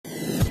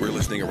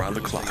listening around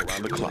the clock.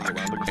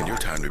 And your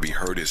time to be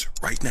heard is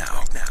right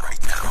now.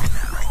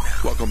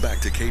 Welcome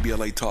back to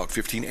KBLA Talk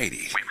 1580.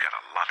 We've got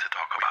a lot to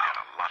talk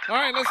about. All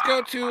right, let's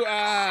go to,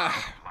 am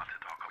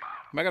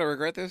I going to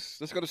regret this?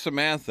 Let's go to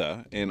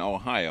Samantha in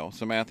Ohio.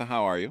 Samantha,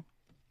 how are you?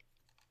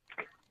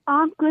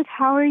 I'm good.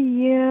 How are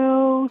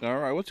you? All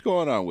right, what's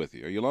going on with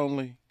you? Are you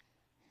lonely?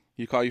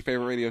 You call your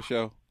favorite radio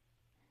show?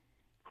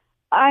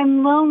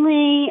 I'm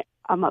lonely.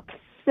 I'm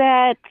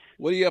upset.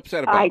 What are you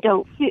upset about? I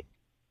don't feel...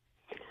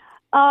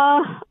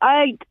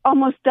 I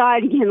almost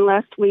died again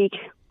last week.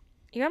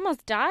 You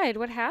almost died?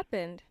 What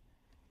happened?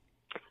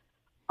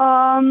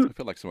 I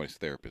feel like somebody's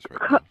therapist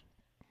right now.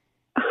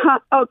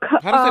 How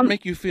does that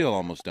make you feel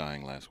almost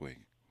dying last week?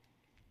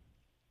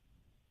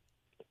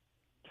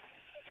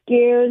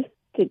 Scared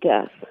to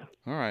death.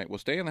 All right, well,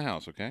 stay in the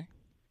house, okay?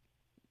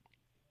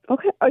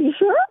 Okay, are you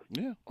sure?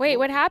 Yeah. Wait,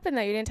 what happened,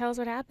 though? You didn't tell us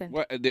what happened.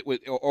 What,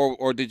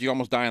 or did you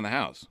almost die in the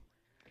house?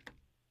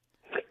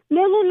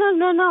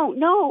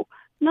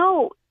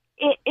 No.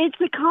 It's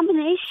a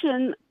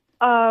combination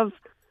of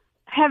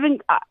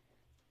having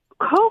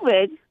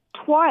COVID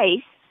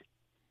twice,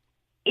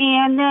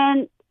 and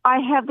then I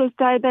have those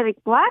diabetic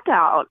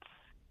blackouts.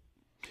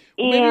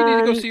 Well, maybe you need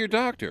to go see your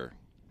doctor.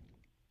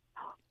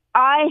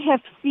 I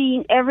have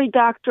seen every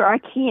doctor I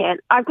can.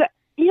 I've got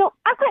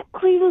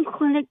Cleveland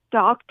Clinic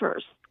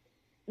doctors.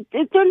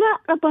 They're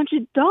not a bunch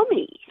of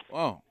dummies.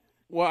 Oh.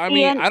 Well, I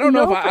mean, I don't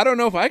know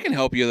if I can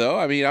help you though.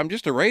 I mean, I'm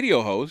just a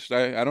radio host.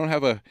 I don't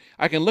have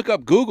I can look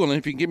up Google, and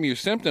if you can give me your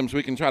symptoms,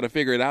 we can try to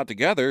figure it out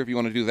together if you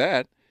want to do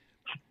that.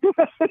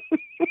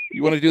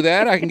 You want to do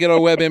that? I can get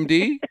on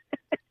WebMD.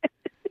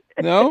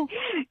 No?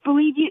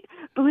 Believe you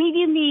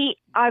me,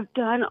 I've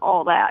done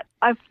all that.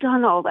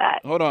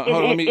 Hold on.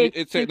 Let me.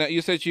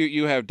 You said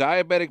you have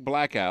diabetic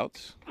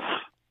blackouts.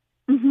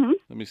 Mm-hmm.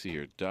 Let me see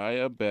here.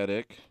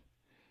 Diabetic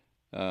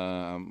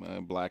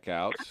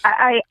blackouts.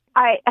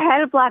 I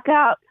had a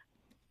blackout.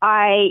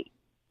 I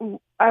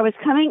was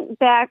coming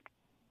back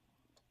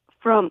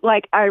from,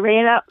 like, I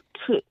ran out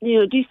to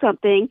do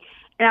something,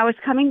 and I was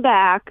coming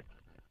back,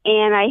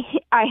 and I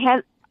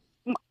had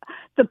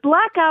the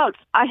blackouts.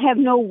 I have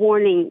no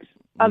warnings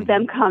of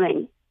them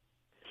coming,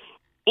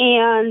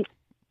 and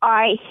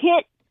I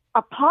hit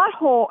a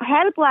pothole.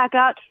 Had a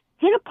blackout,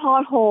 hit a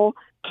pothole,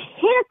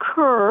 hit a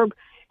curb,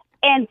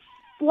 and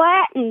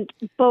flattened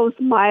both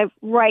my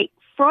right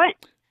front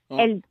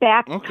and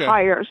back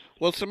tires.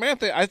 Well,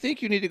 Samantha, I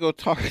think you need to go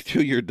talk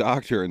to your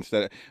doctor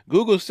instead.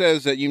 Google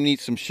says that you need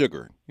some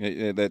sugar,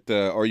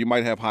 or you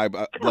might have high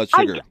blood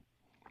sugar.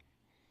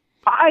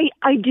 I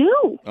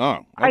do. Oh,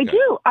 okay. I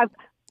do. I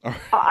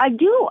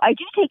do. I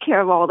do take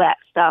care of all that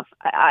stuff.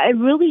 I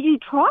really do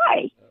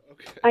try.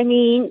 Okay. I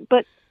mean,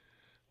 but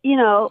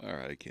All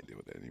right, I can't deal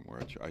with that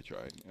anymore. I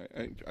tried.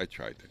 I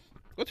tried to.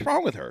 What's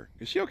wrong with her?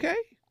 Is she okay?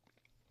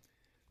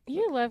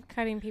 You love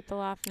cutting people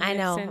off. I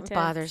know. It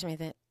bothers me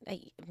that I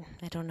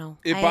don't know.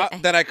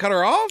 That I cut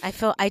her off?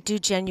 I do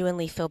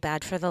genuinely feel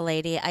bad for the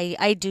lady.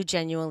 I do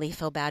genuinely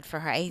feel bad for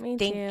her. I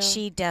think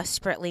she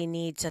desperately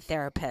needs a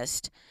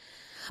therapist.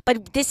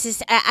 But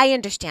I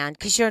understand,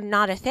 because you're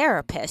not a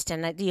therapist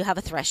and you have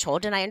a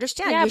threshold, and I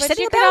understand. Yeah, you're but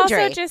setting you a boundary.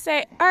 could also just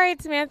say, all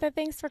right, Samantha,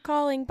 thanks for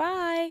calling.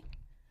 Bye.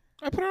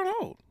 I put her on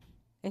hold.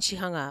 And she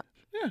hung up.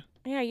 Yeah.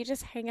 Yeah, you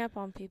just hang up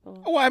on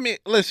people. Oh, I mean,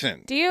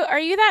 listen. Are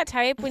you that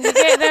type when you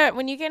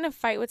get in a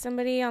fight with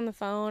somebody on the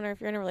phone, or if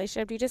you're in a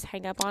relationship, do you just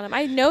hang up on them?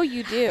 I know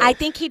you do. I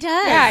think he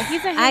does. Yeah,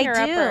 he's a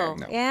hanger-upper. I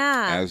do. No.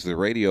 Yeah. As the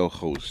radio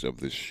host of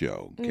this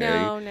show, okay?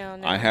 No.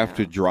 I have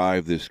to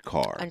drive this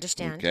car.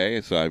 Understand. Okay,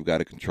 so I've got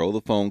to control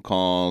the phone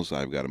calls.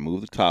 I've got to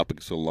move the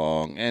topics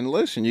along. And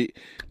listen, you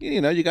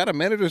got a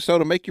minute or so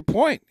to make your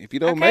point. If you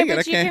don't make it,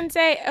 I can't. You can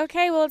say,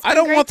 okay, well, it's been I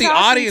don't great want the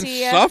talking audience to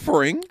you.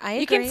 suffering. I agree.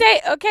 You can say,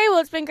 okay, well,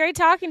 it's been great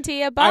talking to you.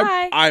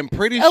 Bye. I'm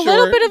pretty sure. A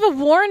little bit of a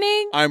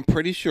warning. I'm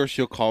pretty sure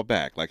she'll call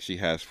back like she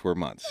has for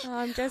months. Oh,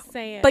 I'm just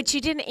saying. But you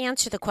didn't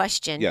answer the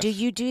question. Yes. Do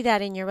you do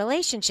that in your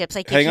relationships?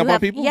 Like Hang if you up have, on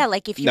people? Yeah,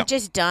 like if you're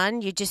just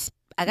done,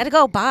 I got to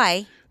go.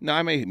 Bye. No,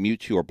 I may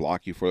mute you or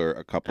block you for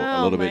a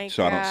Oh, little my bit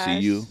so I don't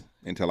see you gosh.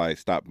 until I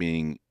stop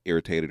being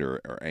irritated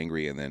or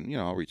angry, and then,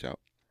 I'll reach out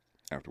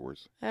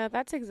afterwards.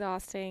 That's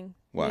exhausting.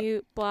 What?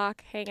 Mute,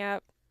 block, hang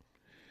up.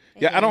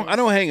 Yeah, I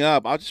don't hang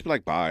up. I'll just be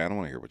like, bye. I don't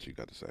want to hear what you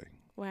got to say.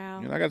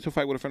 Wow. I got into a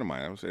fight with a friend of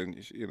mine. I was saying,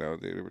 they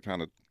were trying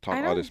to talk I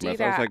all don't this do mess.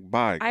 that. I was like,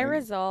 bye. I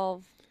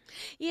resolve.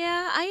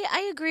 Yeah,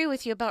 I agree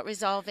with you about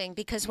resolving,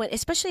 because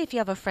especially if you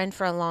have a friend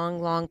for a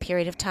long, long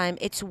period of time,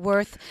 it's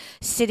worth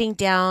sitting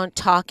down,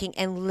 talking,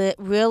 and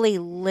really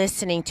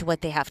listening to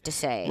what they have to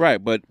say.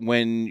 Right, but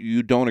when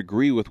you don't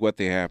agree with what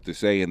they have to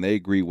say and they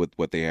agree with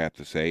what they have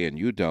to say and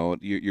you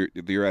don't,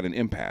 you're at an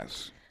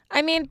impasse.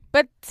 I mean,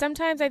 but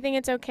sometimes I think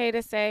it's okay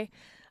to say,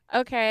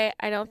 okay,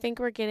 I don't think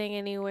we're getting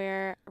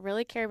anywhere. I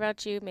really care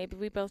about you. Maybe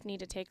we both need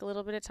to take a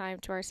little bit of time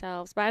to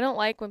ourselves. But I don't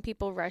like when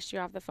people rush you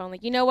off the phone.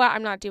 Like, you know what?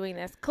 I'm not doing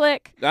this.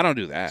 Click. I don't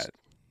do that.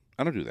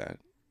 I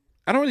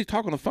don't really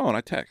talk on the phone.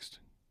 I text.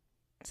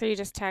 So you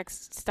just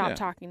text, stop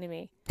talking to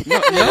me. No.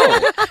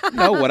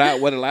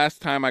 What the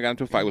last time I got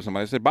into a fight with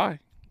somebody, I said, bye.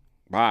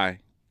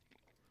 Bye.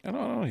 I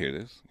don't hear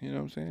this. You know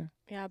what I'm saying?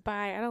 Yeah,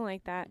 bye. I don't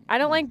like that. I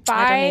don't like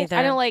bye.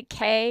 I don't like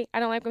K. I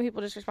don't like when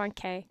people just respond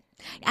K.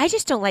 I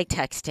just don't like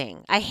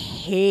texting. I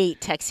hate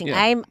texting.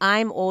 Yeah.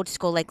 I'm old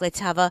school. Like, let's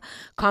have a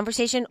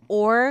conversation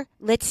or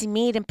let's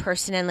meet in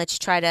person and let's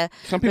try to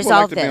Some people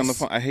resolve like to this. be on the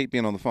phone. I hate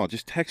being on the phone.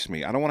 Just text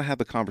me. I don't want to have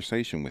the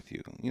conversation with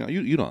you. You know,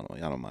 you don't. I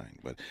don't mind.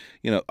 But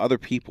other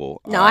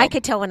people. No, I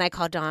could tell when I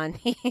call Don.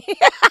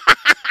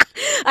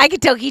 I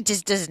could tell he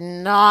just does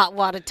not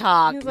want to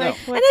talk. He's like,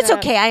 And it's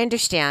okay. I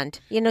understand.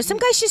 Some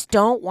guys just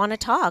don't want to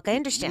talk. I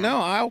understand.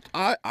 No,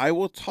 I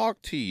will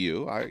talk to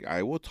you.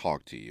 I will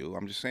talk to you.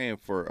 I'm just saying,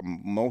 for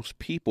most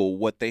people,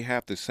 what they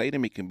have to say to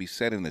me can be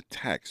said in the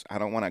text. I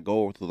don't want to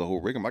go through the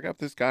whole rigmarole. I got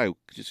this guy who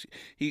just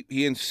he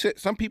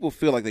insists. Some people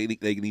feel like they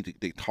need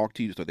to talk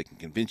to you so they can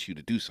convince you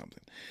to do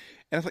something.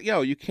 And it's like,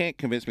 yo, you can't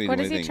convince me to do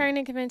anything. What is he trying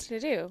to convince you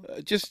to do?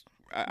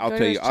 I'll Go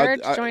tell to you.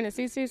 church, join a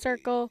Susu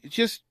circle.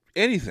 Just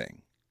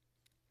anything.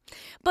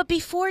 But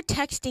before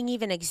texting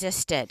even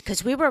existed,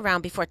 because we were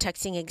around before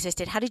texting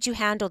existed, how did you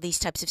handle these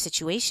types of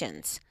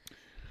situations?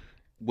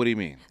 What do you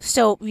mean?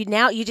 So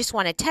now you just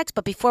want to text,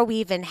 but before we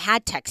even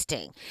had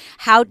texting,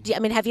 have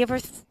you ever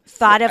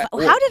thought of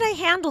how did I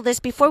handle this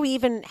before we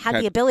even had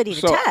the ability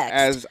to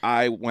text?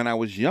 When I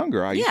was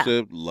younger, I used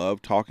to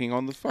love talking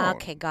on the phone.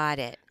 Okay, got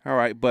it. All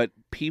right, but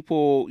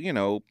people,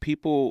 their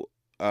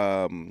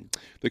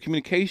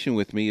communication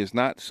with me is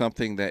not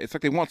something that it's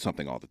like they want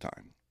something all the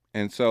time,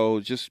 and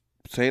so just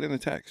say it in a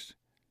text.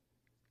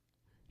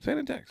 Say it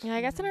in text. Yeah,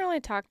 I guess I don't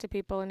really talk to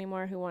people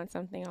anymore who want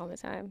something all the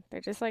time.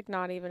 They're just like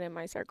not even in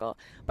my circle.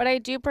 But I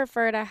do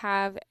prefer to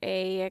have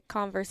a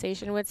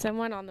conversation with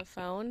someone on the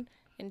phone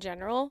in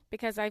general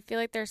because I feel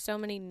like there's so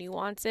many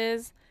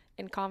nuances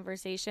in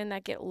conversation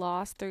that get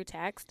lost through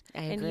text.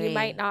 I and agree. You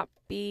might not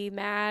be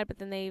mad, but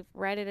then they've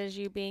read it as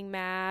you being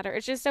mad. Or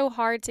it's just so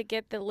hard to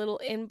get the little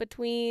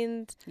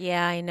in-betweens.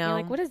 Yeah, I know. You're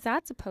like, what is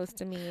that supposed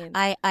to mean?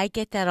 I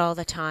get that all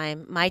the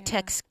time. My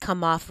texts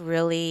come off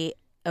really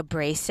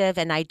abrasive,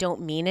 and I don't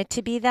mean it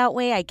to be that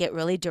way. I get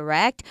really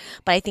direct,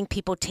 but I think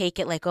people take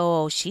it like,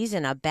 oh, she's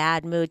in a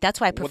bad mood.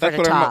 That's why I prefer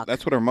to talk.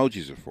 That's what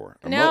emojis are for.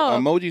 No.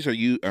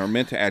 Emojis are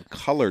meant to add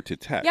color to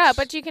text. Yeah,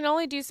 but you can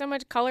only do so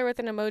much color with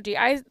an emoji.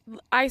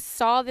 I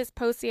saw this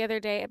post the other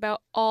day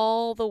about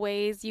all the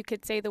ways you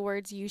could say the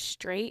words "you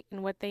straight"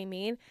 and what they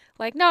mean.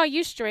 Like, no,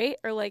 you straight,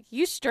 or like,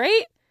 you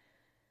straight.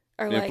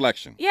 Or the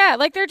inflection. Yeah,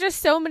 like there are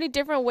just so many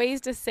different ways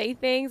to say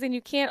things, and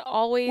you can't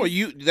always. Well,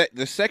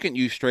 the second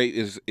 "you straight"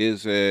 is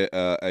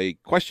a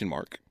question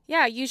mark.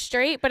 Yeah, you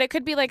straight, but it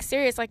could be like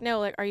serious, like no,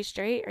 like are you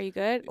straight? Are you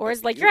good? Or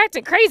it's like you're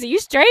acting crazy. You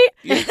straight?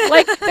 Yeah.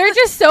 Like there are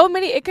just so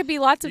many. It could be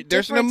lots of.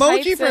 There's an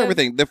different emoji for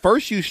everything. The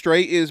first "you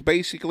straight" is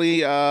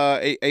basically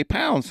a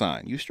pound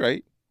sign. You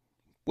straight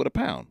with a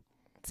pound.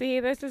 See,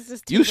 this is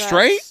just too much.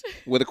 Straight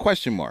with a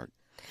question mark.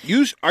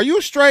 Are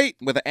you straight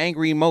with an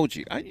angry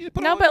emoji?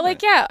 No, but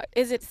like, yeah,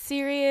 is it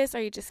serious?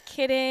 Are you just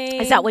kidding?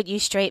 Is that what you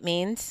straight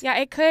means? Yeah,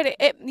 it could.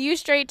 You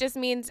straight just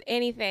means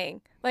anything.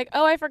 Like,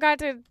 oh, I forgot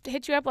to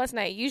hit you up last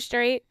night. You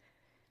straight?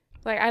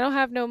 Like, I don't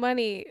have no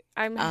money.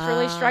 I'm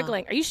really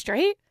struggling. Are you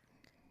straight?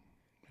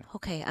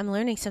 Okay, I'm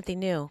learning something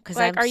new because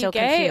like, I'm so confused.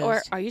 Are you gay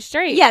or are you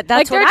straight? Yeah,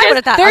 that's like, what I would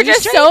have thought. There's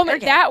just so many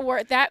that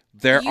word that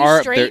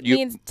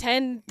means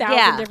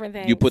 10,000 different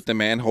things. You put the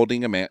man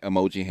holding a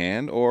emoji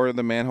hand or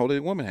the man holding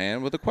a woman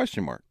hand with a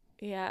question mark.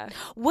 Yeah.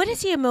 What is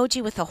the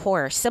emoji with a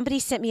horse? Somebody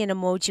sent me an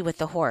emoji with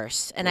a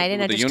horse, and I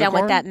didn't understand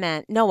what that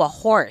meant. No, a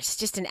horse,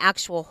 just an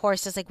actual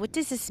horse. I was like, what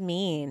does this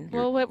mean?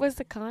 Well, what was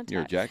the context?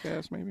 You're a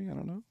jackass, maybe? I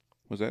don't know.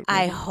 Was that?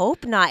 I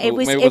hope not. It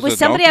was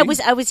somebody. I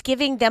was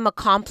giving them a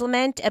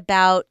compliment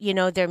about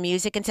their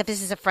music and stuff.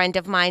 This is a friend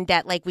of mine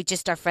that we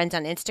just are friends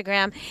on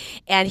Instagram,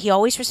 and he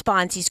always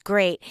responds. He's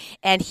great,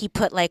 and he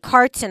put like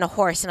hearts and a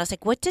horse, and I was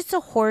like, what does a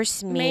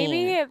horse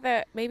mean?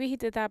 Maybe he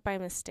did that by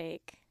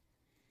mistake.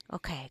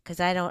 Okay, because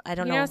I don't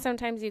know. You know,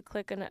 sometimes you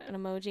click an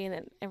emoji and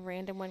then a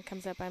random one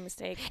comes up by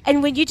mistake.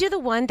 And when you do the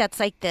one that's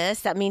like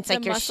this, that means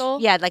like muscle?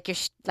 Yeah, like you're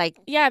like.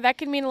 Yeah, that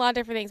can mean a lot of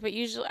different things, but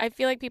usually I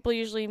feel like people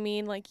usually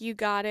mean like you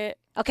got it.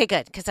 Okay,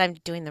 good, because I'm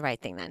doing the right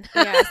thing then.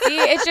 Yeah, see,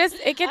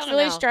 it gets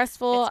really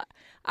stressful.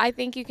 I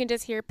think you can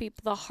just hear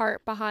the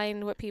heart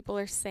behind what people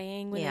are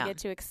saying when they get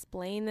to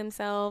explain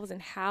themselves, and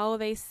how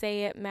they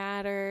say it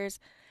matters.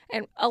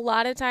 And a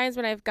lot of times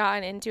when I've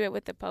gotten into it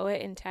with the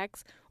poet in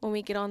text, when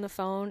we get on the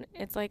phone,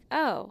 it's like,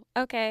 oh,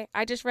 okay,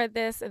 I just read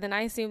this, and then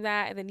I assumed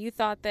that, and then you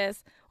thought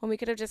this, when we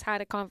could have just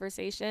had a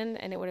conversation,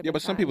 and it would have been Yeah,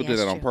 but some fine. people do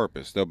that on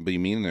purpose. They'll be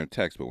mean in their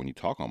text, but when you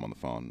talk to them on the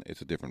phone,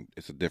 it's a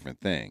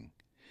different thing.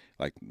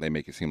 Like, they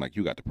make it seem like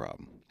you got the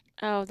problem.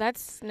 Oh,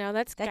 that's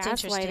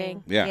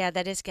gaslighting. Yeah,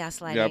 that is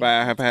gaslighting. Yeah,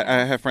 but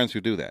I have friends who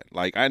do that.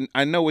 Like,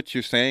 I know what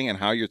you're saying and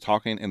how you're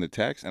talking in the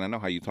text, and I know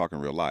how you talk in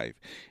real life.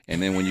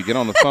 And then when you get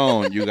on the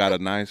phone, you got a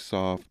nice,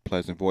 soft,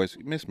 pleasant voice.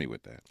 You miss me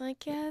with that.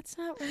 Like, yeah, it's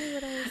not really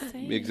what I was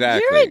saying.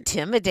 Exactly. You're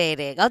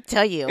intimidating. I'll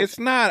tell you. It's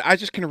not. I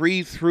just can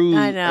read through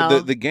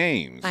the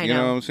games. I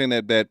know what I'm saying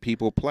that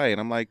people play,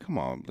 and I'm like, come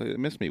on,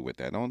 miss me with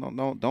that.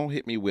 Don't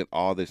hit me with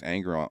all this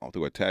anger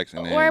through a text.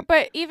 And then,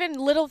 but even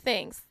little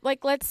things.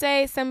 Like, let's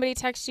say somebody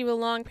texts you a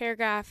long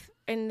paragraph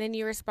and then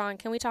you respond,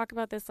 can we talk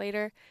about this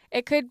later?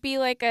 It could be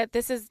like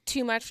this is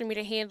too much for me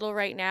to handle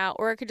right now.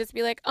 Or it could just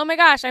be like, oh my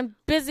gosh, I'm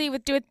busy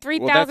with doing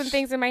 3,000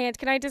 things in my hands.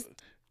 Can I just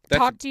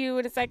talk to you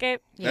in a second?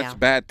 That's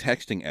bad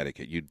texting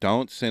etiquette. You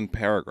don't send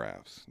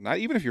paragraphs. Not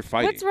even if you're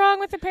fighting. What's wrong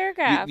with the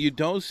paragraph? You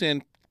don't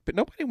send. But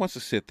nobody wants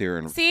to sit there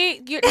and see.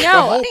 The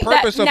whole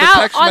purpose of a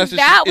text message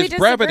is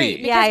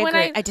brevity. Yeah, I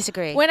agree. I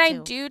disagree. When I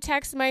do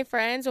text my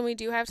friends, when we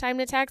do have time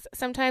to text,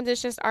 sometimes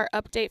it's just our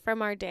update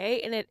from our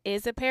day, and it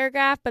is a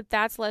paragraph. But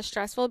that's less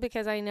stressful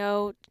because I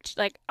know,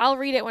 like, I'll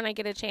read it when I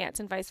get a chance,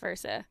 and vice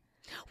versa.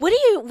 What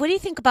do you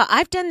think about?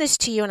 I've done this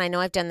to you, and I know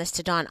I've done this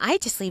to Dawn. I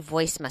just leave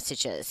voice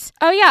messages.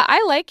 Oh yeah,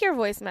 I like your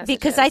voice messages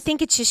because I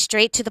think it's just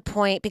straight to the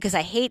point. Because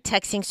I hate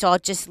texting, so I'll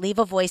just leave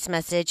a voice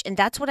message, and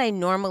that's what I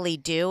normally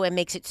do. It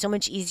makes it so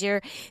much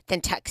easier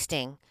than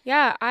texting.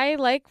 Yeah, I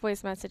like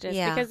voice messages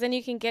because then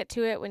you can get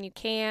to it when you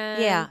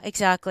can. Yeah,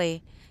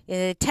 exactly.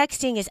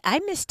 Texting is, I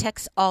miss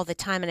text all the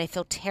time, and I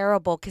feel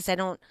terrible because I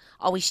don't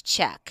always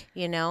check.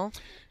 You know.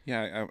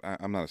 Yeah,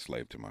 I'm not a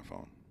slave to my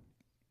phone.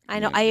 I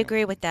know. I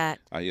agree with that.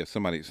 Yeah,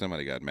 somebody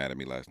got mad at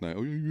me last night.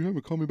 Oh, you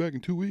haven't called me back in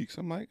 2 weeks.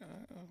 I'm like,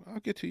 I'll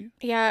get to you.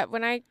 Yeah,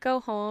 when I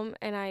go home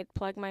and I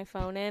plug my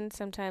phone in,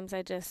 sometimes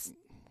I just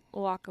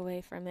walk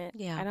away from it.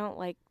 Yeah. I don't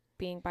like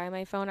being by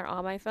my phone or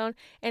on my phone.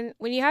 And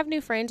when you have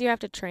new friends, you have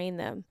to train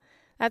them.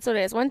 That's what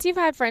it is. Once you've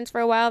had friends for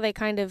a while, they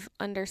kind of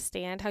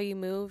understand how you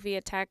move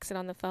via text and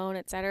on the phone,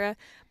 etc.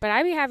 But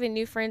I be having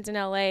new friends in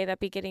LA that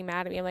be getting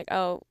mad at me. I'm like,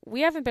 oh,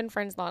 we haven't been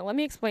friends long. Let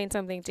me explain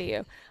something to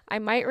you. I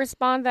might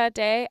respond that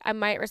day. I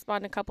might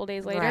respond a couple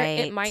days later. Right.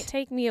 It might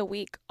take me a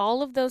week.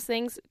 All of those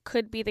things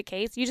could be the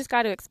case. You just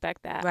got to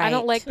expect that. Right. I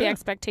don't like the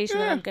expectation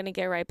that I'm going to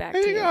get right back to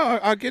you. Yeah,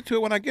 I'll get to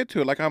it when I get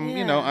to it. Like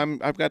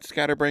I've got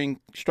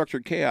scatterbrain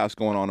structured chaos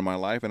going on in my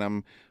life, and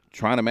I'm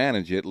trying to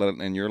manage it,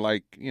 and you're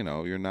like,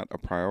 you're not a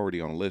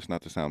priority on a list,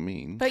 not to sound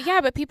mean.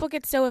 But people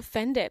get so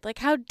offended. Like,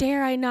 how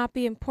dare I not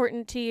be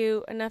important to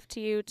you enough to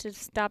you to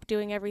stop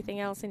doing everything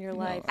else in your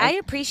life? I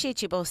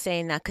appreciate you both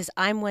saying that because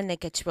I'm one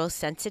that gets real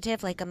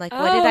sensitive. Like, I'm like,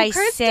 what did I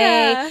Crysta.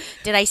 say?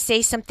 Did I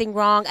say something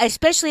wrong?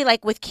 Especially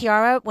like with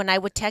Kiara, when I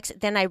would text,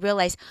 then I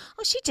realized,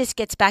 she just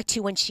gets back to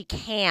you when she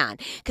can.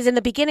 Because in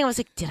the beginning, I was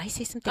like, did I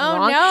say something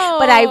wrong? No.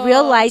 But I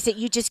realized that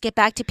you just get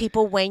back to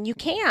people when you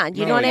can.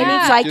 You know what I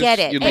mean? So I get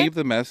it. You leave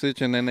the message,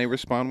 and then they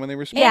respond when they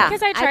respond. Yeah,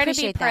 because I try to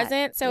be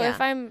present. So Yeah.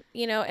 if I'm,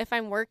 if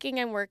I'm working,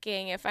 I'm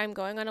working. If I'm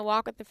going on a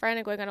walk with a friend,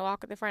 I'm going on a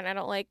walk with a friend. I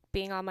don't like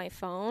being on my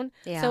phone.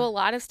 Yeah. So a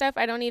lot of stuff,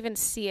 I don't even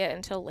see it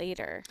until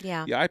later.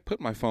 Yeah. Yeah, I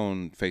put my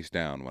phone face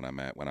down when I'm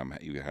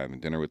either having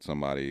dinner with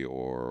somebody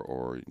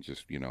or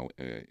just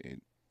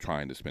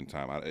trying to spend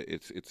time. I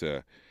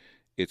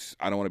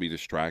don't want to be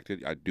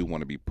distracted. I do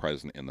want to be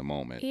present in the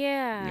moment.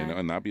 Yeah.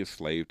 And not be a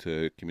slave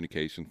to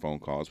communication, phone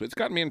calls. But it's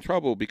gotten me in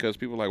trouble because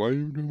people are like, why are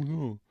you doing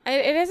so?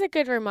 It is a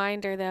good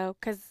reminder, though,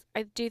 because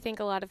I do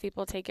think a lot of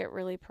people take it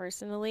really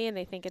personally, and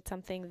they think it's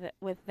something that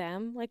with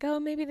them, like,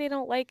 oh, maybe they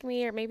don't like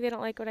me, or maybe they don't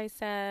like what I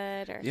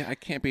said. Or Yeah, I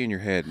can't be in your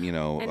head, And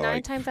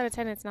 9 times out of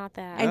 10, it's not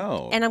that.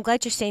 And I'm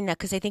glad you're saying that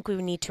because I think we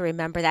need to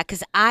remember that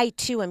because I,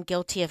 too, am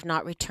guilty of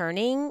not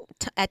returning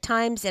at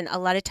times, and a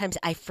lot of times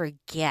I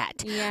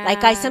forget. Yeah.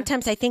 Like,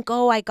 sometimes I think,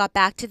 I got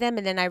back to them,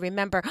 and then I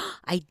remember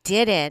I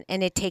didn't,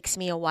 and it takes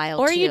me a while,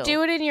 Or too. you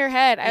do it in your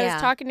head. I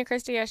was talking to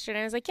Crysta yesterday,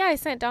 and I was like, I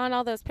sent Dawn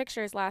all those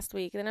pictures last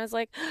week. And then I was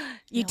like,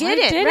 You no,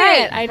 didn't. I didn't.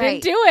 Right. I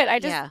didn't do it. I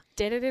just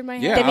did it in my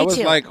head. Yeah, I was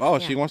too. like,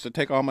 she wants to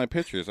take all my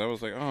pictures. I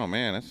was like, oh,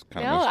 man, that's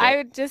kind of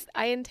messed up.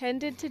 I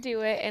intended to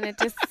do it, and it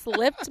just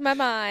slipped my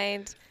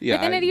mind. Yeah,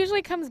 but then it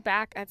usually comes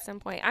back at some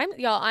point.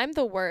 I'm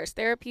the worst.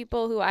 There are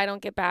people who I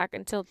don't get back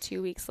until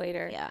 2 weeks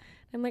later. Yeah.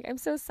 I'm like, I'm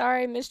so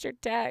sorry I missed your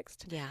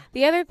text. Yeah.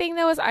 The other thing,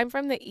 though, is I'm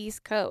from the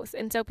East Coast.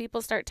 And so people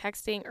start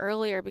texting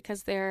earlier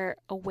because they're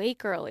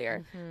awake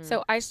earlier. Mm-hmm.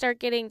 So I start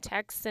getting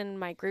texts and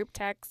my group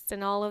texts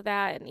and all of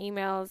that and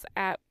emails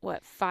at,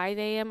 5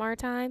 a.m. our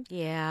time?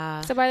 Yeah.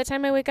 So by the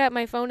time I wake up,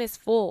 my phone is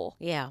full.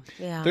 Yeah.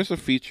 Yeah. There's a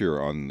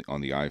feature on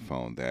the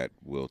iPhone that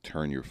will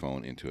turn your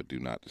phone into a do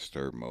not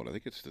disturb mode. I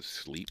think it's the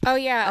sleep. Oh,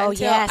 yeah. Oh,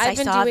 yes, I've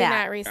been saw doing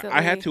that. recently.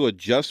 I had to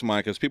adjust mine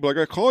because people are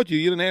like, I called you.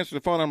 You didn't answer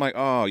the phone. I'm like,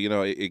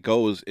 it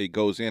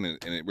goes in and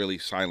it really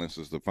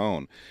silences the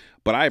phone.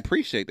 But I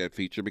appreciate that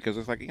feature because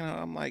it's like,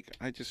 I'm like,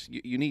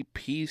 you need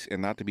peace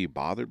and not to be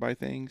bothered by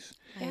things.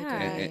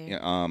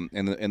 Yeah.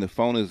 And the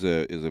phone is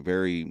a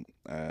very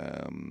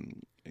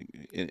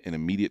an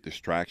immediate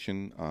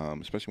distraction,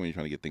 especially when you're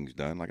trying to get things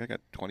done. Like I got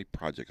 20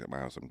 projects at my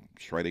house. I'm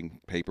shredding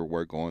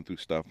paperwork, going through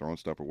stuff, throwing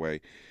stuff away.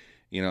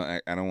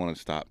 I don't want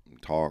to stop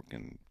and talk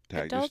and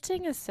tag.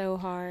 Adulting is so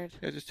hard.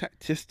 Yeah,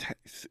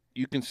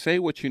 you can say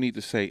what you need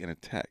to say in a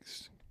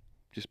text.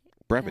 Just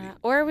brevity. Yeah.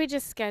 Or we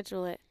just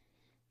schedule it.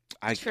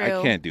 I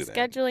can't do that.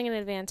 Scheduling in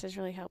advance is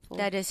really helpful.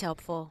 That is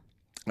helpful.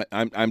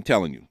 I'm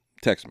telling you,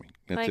 Text me.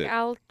 That's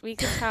it. We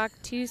could talk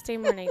Tuesday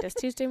morning. Does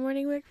Tuesday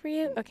morning work for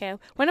you? Okay.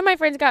 One of my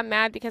friends got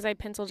mad because I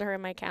penciled her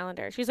in my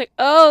calendar. She's like,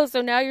 "Oh,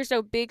 so now you're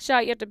so big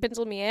shot, you have to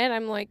pencil me in."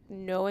 I'm like,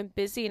 "No, I'm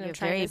busy and I'm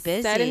trying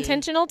to set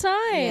intentional time."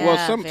 Yeah,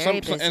 well, some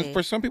and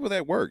for some people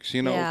that works.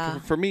 You know, Yeah.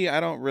 for me,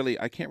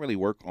 I can't really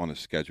work on a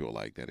schedule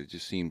like that. It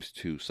just seems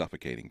too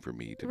suffocating for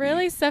me.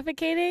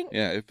 Suffocating?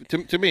 Yeah,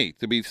 to me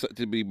to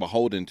be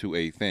beholden to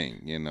a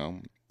thing. You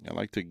know, I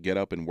like to get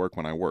up and work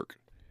when I work.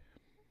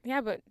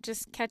 Yeah, but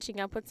just catching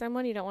up with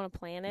someone, you don't want to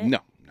plan it? No.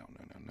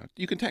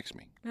 You can text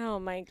me. Oh,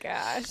 my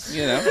gosh.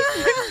 You know,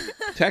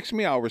 text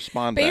me, I'll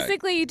respond back.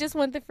 Basically, you just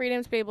want the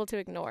freedom to be able to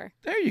ignore.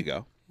 There you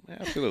go.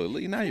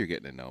 Absolutely. Now you're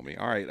getting to know me.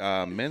 All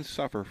right, men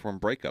suffer from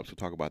breakups. We'll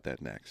talk about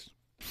that next.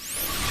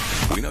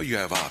 We know you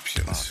have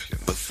options,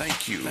 but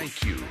thank you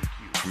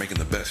for making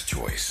the best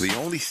choice. The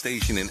only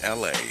station in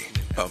L.A.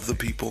 of the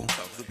people,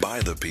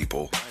 by the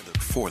people,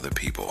 for the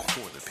people.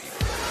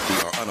 We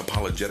are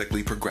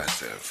unapologetically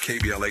progressive.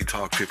 KBLA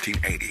Talk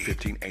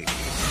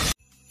 1580.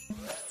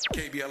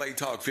 KBLA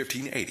Talk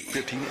 1580.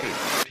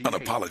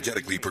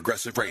 Unapologetically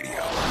progressive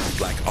radio.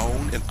 Black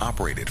owned and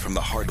operated from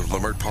the heart of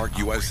Leimert Park,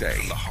 USA.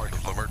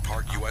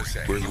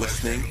 We're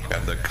listening,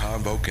 and the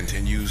convo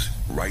continues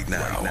right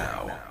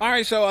now. All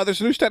right, so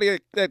there's a new study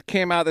that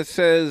came out that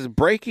says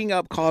breaking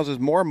up causes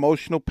more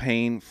emotional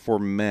pain for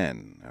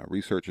men.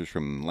 Researchers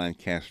from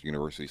Lancaster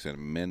University said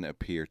men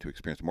appear to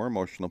experience more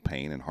emotional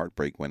pain and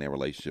heartbreak when a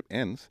relationship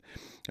ends.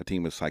 A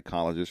team of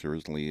psychologists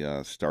originally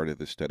started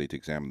this study to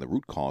examine the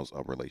root cause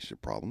of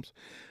relationship problems.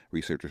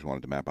 Researchers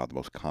wanted to map out the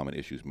most common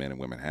issues men and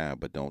women have,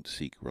 but don't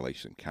seek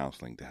relationship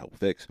counseling to help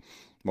fix.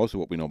 Most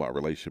of what we know about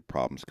relationship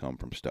problems come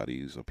from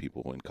studies of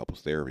people in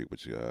couples therapy,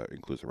 which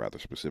includes a rather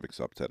specific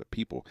subset of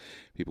people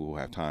who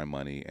have time,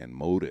 money, and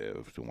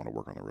motive to want to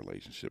work on the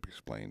relationship,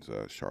 explains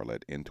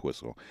Charlotte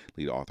Entwistle,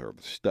 lead author of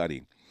the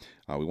study.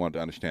 We wanted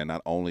to understand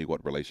not only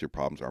what relationship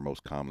problems are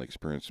most commonly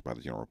experienced by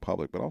the general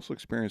public, but also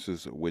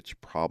experiences which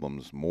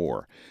problems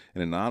more.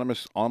 An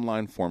anonymous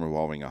online forum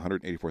involving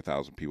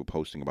 184,000 people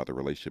posting about their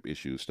relationship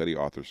issues, study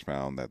authors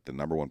found that the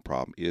number one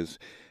problem is,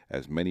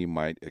 as many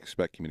might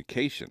expect,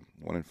 communication.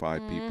 1 in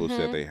 5 people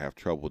said they have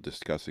trouble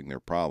discussing their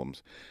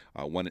problems.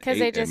 1 in 8 because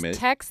they just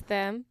text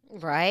them.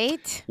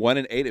 Right. 1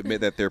 in 8 admit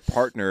that their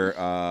partner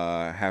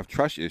have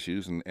trust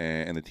issues,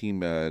 and the team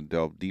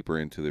delved deeper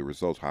into the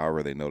results.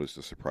 However, they noticed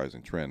a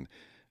surprising trend.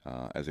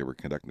 As they were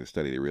conducting the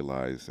study, they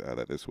realized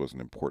that this was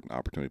an important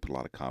opportunity to put a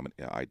lot of common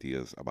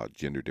ideas about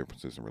gender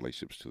differences in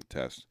relationships to the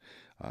test,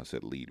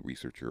 said lead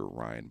researcher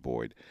Ryan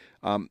Boyd.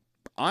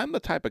 I'm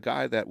the type of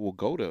guy that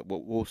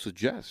will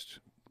suggest,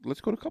 let's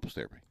go to couples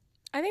therapy.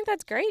 I think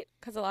that's great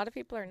because a lot of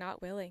people are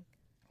not willing.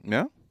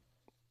 Yeah?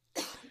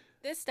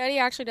 This study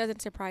actually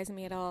doesn't surprise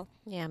me at all.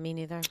 Yeah, me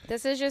neither.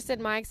 This is just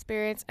in my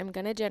experience. I'm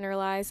going to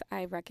generalize.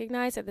 I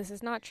recognize that this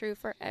is not true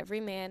for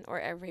every man or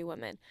every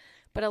woman.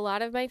 But a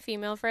lot of my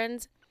female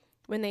friends,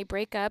 when they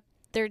break up,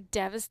 they're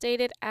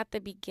devastated at the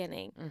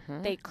beginning.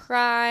 Mm-hmm. They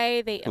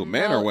cry, they emote.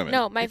 Men or women?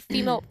 No, my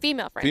female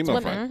friends,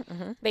 women. Friend.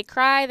 Mm-hmm. They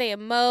cry, they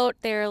emote,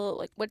 they're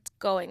like, what's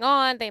going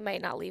on? They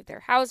might not leave their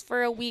house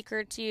for a week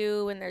or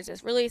two, and there's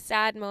this really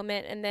sad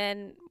moment, and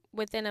then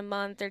within a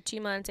month or 2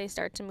 months, they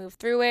start to move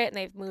through it, and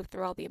they've moved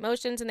through all the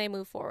emotions, and they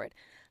move forward.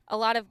 A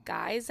lot of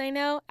guys I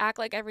know act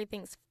like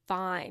everything's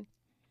fine.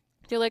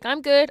 They're like,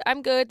 I'm good.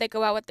 They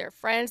go out with their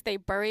friends. They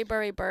bury.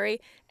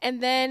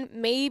 And then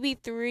maybe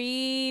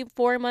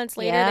 3-4 months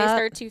later, they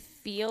start to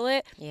feel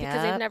it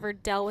because they've never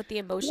dealt with the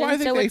emotions. Well, I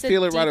think they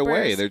feel it right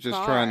away. They're just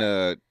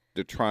scar.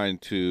 they're trying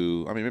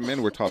to, I mean,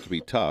 men were taught to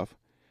be tough.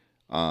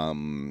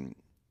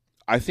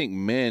 I think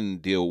men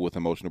deal with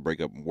emotional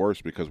breakup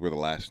worse because we're the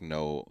last to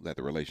know that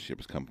the relationship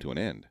has come to an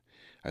end.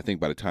 I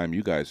think by the time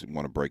you guys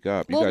want to break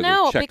up, you guys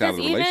have checked out of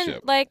the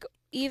relationship.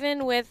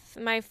 Even with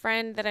my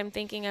friend that I'm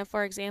thinking of,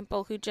 for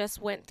example, who just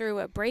went through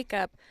a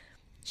breakup,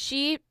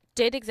 she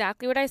did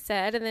exactly what I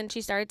said, and then she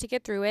started to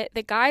get through it.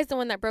 The guy's the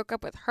one that broke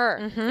up with her.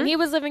 Mm-hmm. And he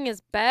was living his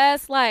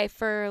best life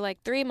for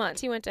like 3 months.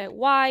 He went to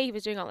Hawaii. He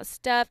was doing all this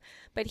stuff.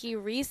 But he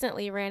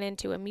recently ran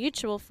into a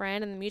mutual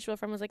friend, and the mutual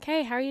friend was like,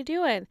 hey, how are you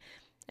doing?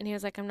 And he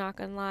was like, I'm not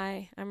going to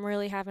lie. I'm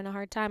really having a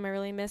hard time. I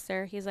really miss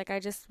her. He's like, I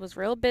just was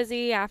real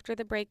busy after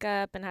the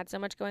breakup and had so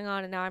much going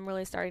on, and now I'm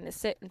really starting to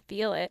sit and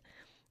feel it.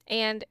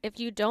 And if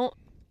you don't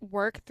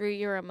work through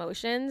your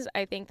emotions,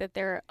 I think that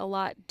they're a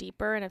lot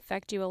deeper and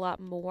affect you a lot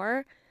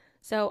more.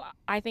 So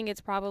I think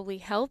it's probably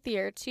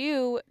healthier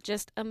to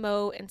just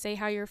emote and say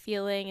how you're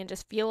feeling and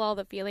just feel all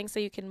the feelings so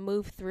you can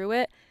move through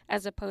it,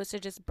 as opposed to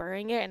just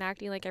burying it and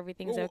acting like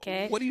everything's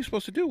okay. What are you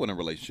supposed to do when a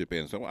relationship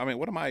ends? I mean,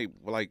 what am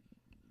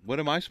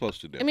I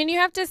supposed to do? I mean, you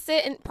have to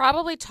sit and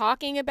probably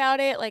talking about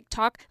it,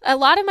 a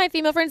lot of my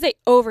female friends, they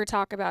over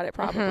talk about it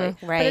probably.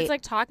 Mm-hmm, right. But it's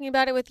like talking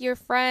about it with your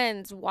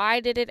friends. Why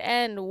did it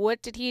end?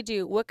 What did he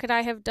do? What could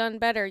I have done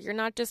better? You're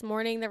not just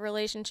mourning the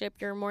relationship,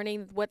 you're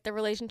mourning what the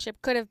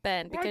relationship could have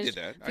been, because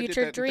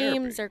future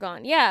dreams are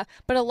gone. Yeah.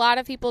 But a lot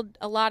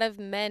of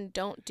men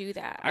don't do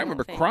that. I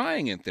remember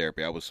crying in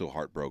therapy. I was so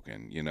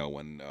heartbroken,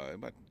 when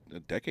a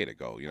decade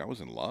ago. I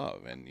was in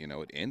love, and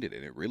it ended,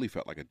 and it really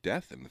felt like a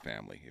death in the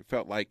family. It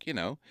felt like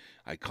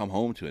I come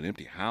home to an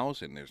empty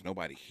house, and there's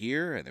nobody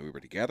here, and then we were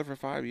together for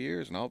 5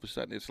 years, and all of a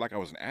sudden it's like I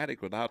was an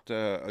addict without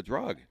a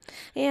drug.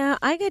 Yeah,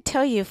 I could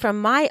tell you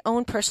from my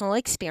own personal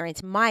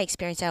experience,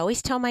 I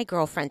always tell my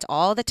girlfriends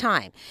all the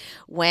time,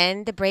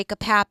 when the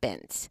breakup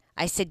happens,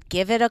 I said,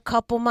 give it a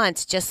couple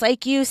months, just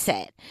like you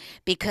said,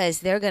 because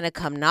they're going to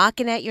come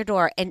knocking at your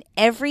door. And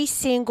every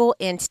single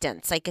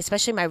instance, like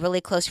especially my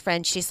really close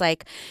friend, she's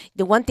like,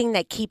 the one thing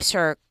that gives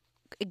her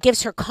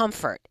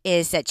comfort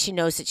is that she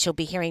knows that she'll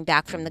be hearing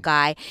back from the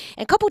guy.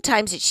 And a couple of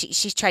times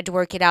she's tried to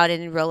work it out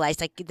and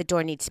realized like the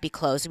door needs to be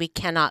closed. We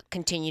cannot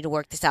continue to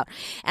work this out.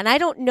 And I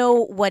don't know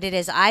what it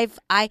is. I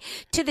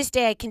to this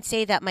day I can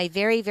say that my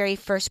very, very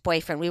first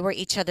boyfriend, we were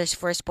each other's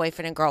first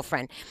boyfriend and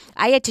girlfriend.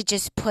 I had to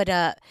just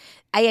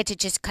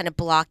kind of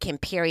block him,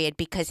 period,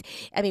 because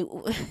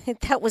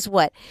that was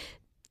what,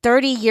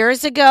 30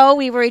 years ago,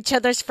 we were each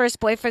other's first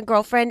boyfriend,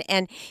 girlfriend,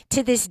 and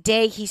to this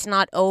day, he's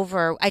not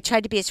over. I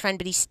tried to be his friend,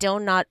 but he's still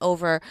not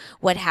over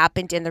what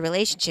happened in the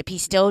relationship. He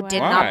still did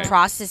not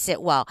process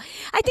it well.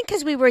 I think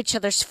because we were each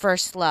other's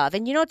first love.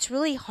 And, it's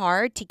really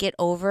hard to get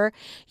over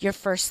your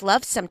first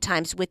love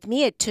sometimes. With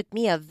me, it took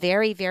me a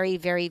very, very,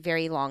 very,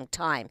 very long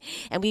time.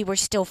 And we were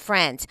still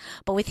friends.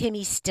 But with him,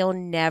 he still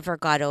never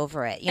got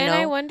over it.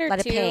 I wonder, a lot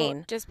too, of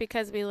pain. Just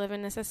because we live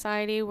in a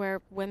society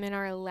where women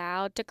are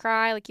allowed to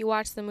cry. Like, you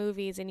watch the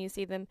movies and you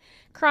see them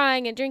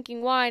crying and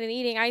drinking wine and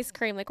eating ice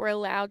cream. Like, we're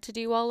allowed to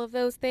do all of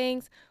those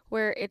things,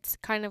 where it's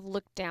kind of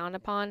looked down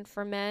upon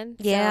for men.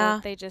 Yeah.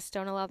 So they just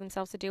don't allow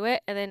themselves to do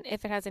it. And then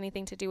if it has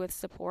anything to do with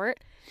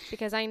support,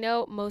 because I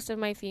know most of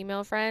my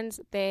female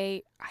friends,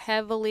 they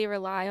heavily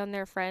rely on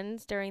their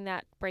friends during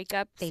that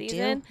breakup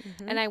season. Do.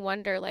 Mm-hmm. And I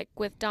wonder, like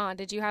with Dawn,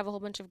 did you have a whole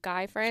bunch of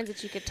guy friends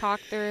that you could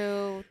talk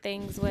through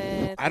things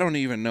with? I don't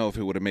even know if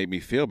it would have made me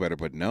feel better,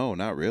 but no,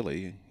 not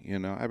really.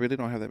 I really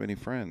don't have that many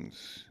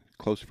friends.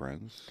 Close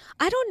friends.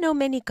 I don't know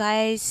many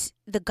guys.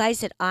 The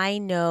guys that I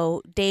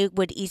know, they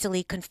would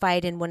easily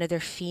confide in one of their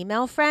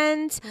female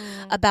friends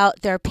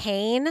about their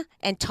pain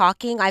and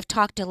talking. I've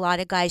talked to a lot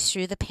of guys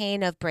through the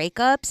pain of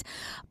breakups,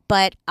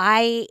 but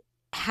I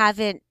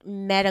haven't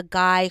met a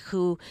guy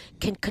who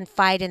can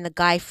confide in the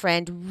guy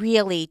friend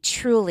really,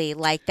 truly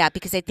like that,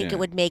 because I think it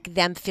would make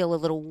them feel a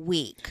little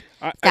weak.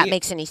 If that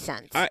makes any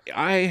sense.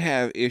 I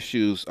have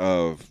issues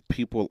of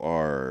people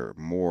are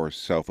more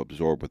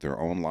self-absorbed with their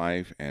own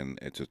life, and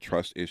it's a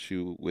trust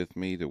issue with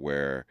me to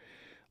where,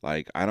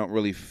 like, I don't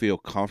really feel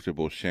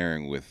comfortable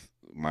sharing with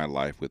my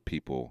life with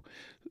people.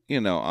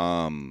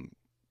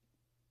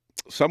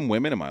 Some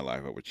women in my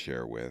life I would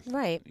share with,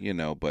 right?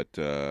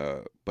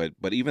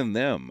 But even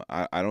them,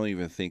 I don't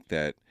even think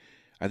that.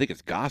 I think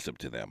it's gossip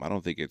to them. I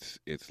don't think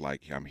it's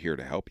like I'm here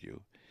to help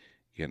you.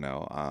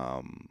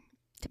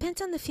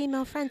 Depends on the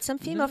female friend. Some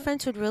female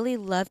friends would really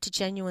love to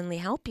genuinely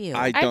help you.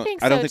 I don't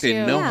think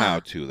they know how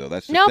to, though.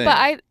 That's the thing.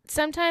 But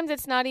sometimes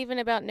it's not even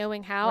about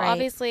knowing how. Right.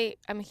 Obviously,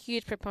 I'm a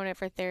huge proponent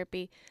for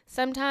therapy.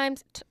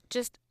 Sometimes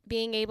just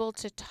being able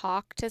to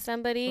talk to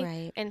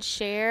somebody and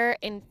share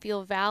and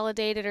feel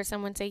validated, or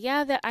someone say,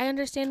 yeah, that I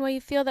understand why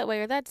you feel that way,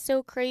 or that's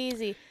so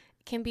crazy,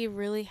 can be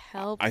really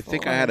helpful. I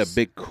think I had a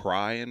big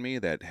cry in me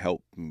that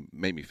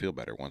made me feel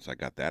better once I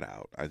got that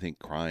out. I think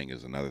crying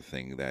is another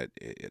thing that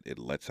it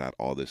lets out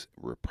all this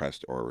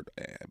repressed or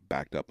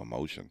backed up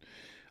emotion.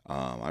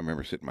 I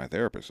remember sitting in my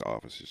therapist's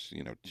office, just,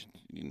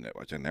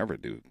 which I never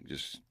do,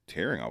 just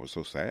tearing. I was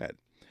so sad,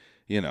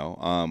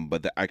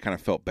 but I kind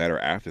of felt better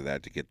after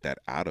that to get that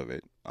out of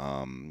it.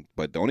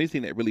 But the only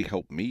thing that really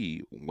helped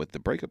me with the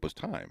breakup was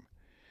time.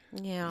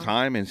 Yeah.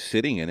 Time and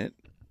sitting in it,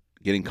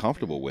 getting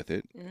comfortable with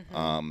it,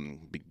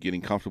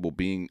 getting comfortable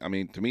being,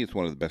 to me, it's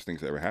one of the best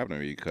things that ever happened to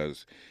me,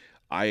 because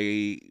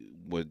I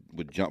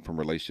would jump from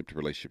relationship to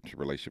relationship to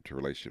relationship to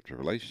relationship to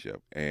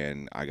relationship,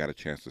 and I got a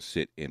chance to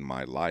sit in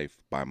my life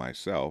by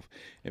myself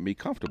and be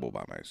comfortable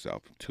by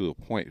myself to a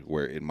point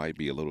where it might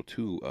be a little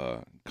too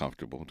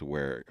comfortable, to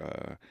where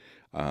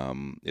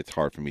it's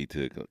hard for me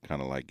to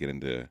kind of like get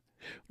into,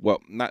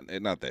 well, not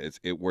that,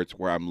 it's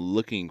where I'm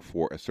looking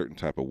for a certain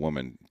type of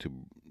woman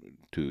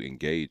to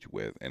engage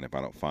with, and if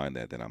I don't find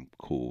that, then I'm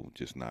cool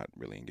just not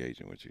really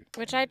engaging with you.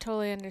 Which I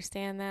totally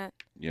understand that.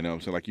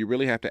 So like, you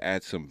really have to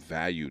add some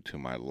value to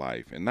my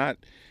life, and not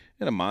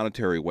in a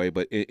monetary way,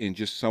 but in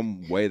just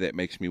some way that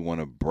makes me want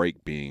to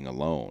break being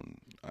alone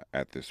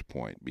at this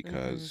point,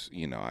 because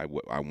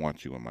I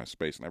want you in my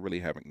space, and I really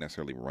haven't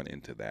necessarily run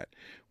into that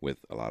with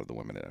a lot of the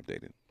women that I've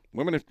dated.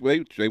 Women, if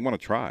they want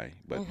to try,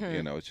 but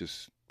it's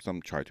just,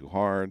 some try too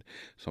hard,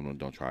 some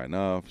don't try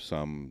enough,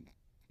 some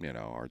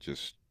are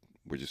just,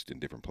 we're just in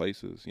different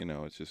places.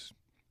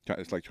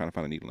 It's like trying to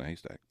find a needle in a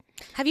haystack.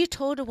 Have you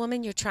told a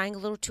woman you're trying a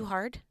little too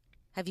hard?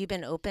 Have you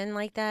been open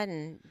like that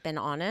and been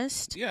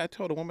honest? Yeah, I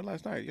told a woman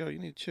last night, yo, you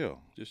need to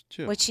chill. Just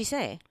chill. What'd she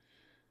say?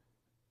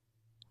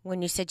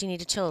 When you said you need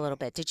to chill a little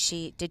bit, did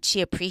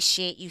she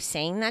appreciate you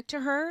saying that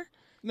to her?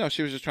 No,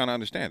 she was just trying to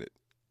understand it.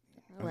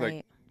 I was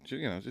like,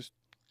 just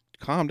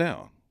calm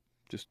down.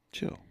 Just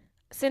chill.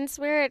 since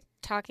we're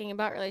talking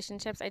about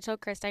relationships, I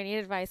told Crysta I need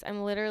advice.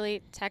 I'm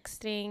literally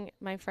texting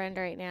my friend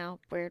right now.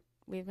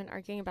 We've been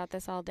arguing about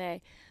this all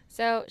day.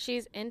 So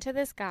she's into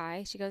this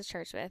guy she goes to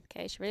church with.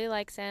 Okay, she really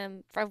likes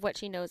him from what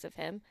she knows of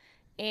him.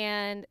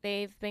 And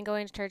they've been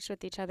going to church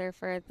with each other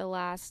for the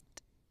last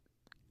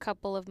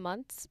couple of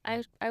months,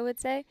 I would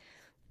say.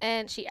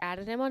 And she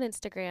added him on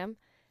Instagram,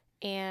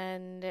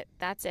 and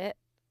that's it.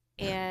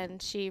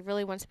 And she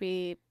really wants to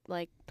be,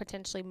 like,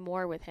 potentially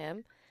more with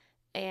him.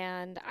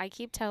 And I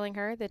keep telling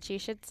her that she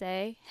should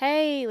say,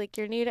 hey, like,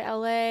 you're new to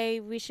LA.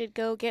 We should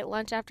go get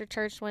lunch after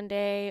church one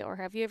day. Or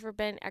have you ever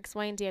been X,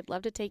 Y, and Z? I'd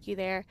love to take you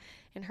there.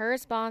 And her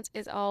response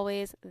is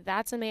always,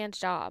 that's a man's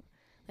job.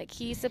 Like,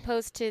 he's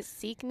supposed to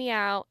seek me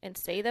out and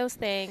say those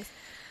things.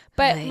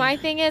 But my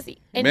thing is,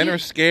 men are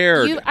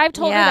scared. I've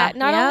told her that.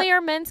 Not only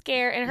are men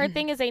scared, and her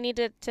thing is they need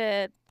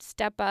to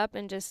step up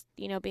and just,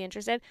 be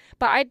interested.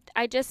 But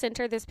I just sent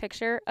her this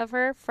picture of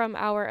her from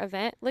our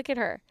event. Look at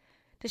her.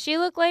 Does she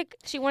look like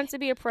she wants to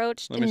be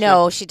approached?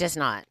 No, she does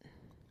not.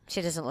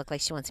 She doesn't look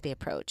like she wants to be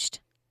approached.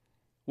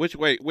 Which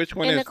one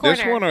is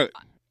this one? Or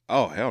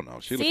oh, hell no.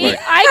 She looks like...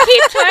 I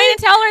keep trying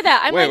to tell her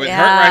that. I'm wait, her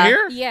right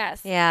here?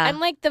 Yes. Yeah. I'm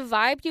like, the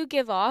vibe you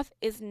give off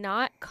is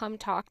not come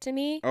talk to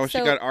me. Oh, she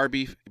got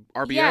RBF?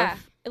 Yeah.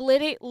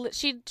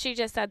 She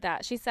just said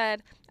that. She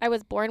said, I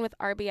was born with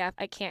RBF.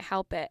 I can't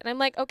help it. And I'm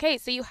like, okay,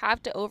 so you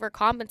have to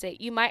overcompensate.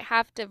 You might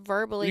have to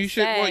verbally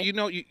say.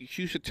 Well,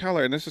 you should tell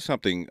her, and this is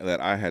something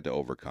that I had to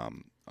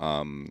overcome.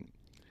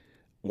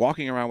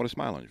 Walking around with a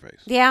smile on your face.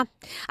 Yeah.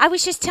 I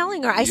was just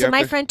telling her. I said,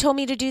 my friend told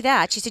me to do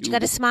that. She said, you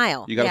got to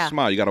smile. You got to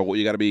smile. You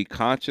got to be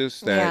conscious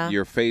that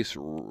your face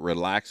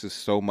relaxes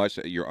so much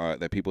that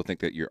that people think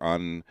that you're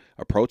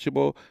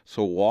unapproachable.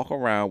 So walk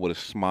around with a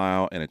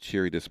smile and a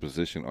cheery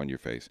disposition on your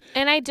face.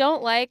 And I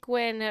don't like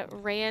when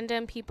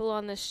random people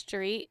on the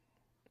street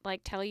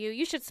like tell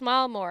you should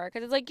smile more,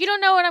 because it's like, you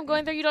don't know what I'm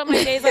going through. You don't know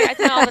my days. Like, I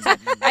smile all the time.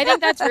 I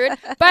think that's rude,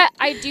 but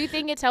I do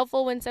think it's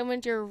helpful when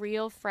someone's your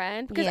real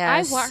friend, because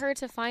I want her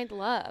to find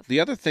love. The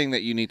other thing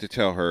that you need to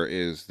tell her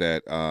is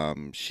that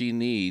she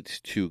needs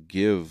to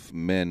give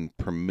men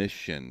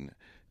permission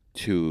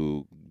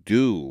to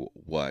do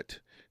what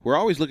we're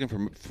always looking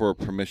for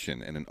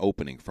permission and an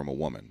opening from a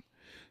woman.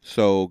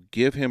 So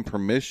give him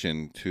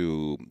permission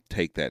to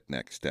take that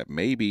next step.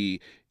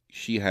 Maybe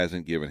she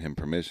hasn't given him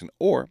permission,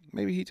 or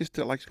maybe he just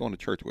still likes going to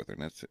church with her,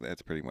 and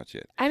that's pretty much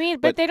it. I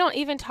mean, but they don't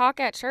even talk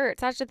at church.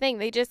 That's the thing.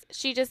 They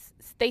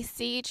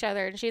see each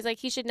other, and she's like,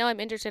 he should know I'm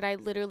interested. I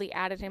literally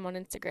added him on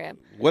Instagram.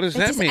 What does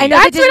that mean? I know,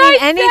 that doesn't mean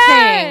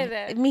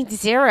anything. It means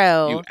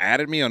zero. You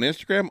added me on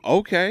Instagram?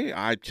 Okay.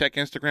 I check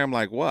Instagram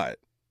like what?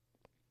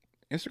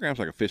 Instagram's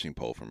like a fishing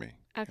pole for me.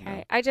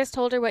 Okay. I just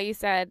told her what you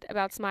said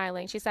about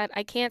smiling. She said,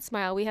 I can't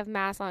smile. We have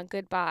masks on.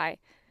 Goodbye.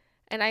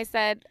 And I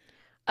said,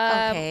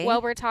 okay.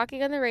 Well, we're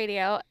talking on the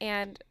radio,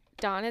 and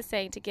Dawn is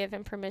saying to give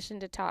him permission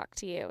to talk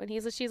to you. And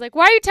she's like,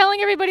 why are you telling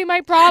everybody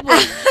my problem?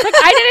 Like,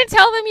 I didn't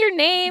tell them your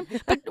name.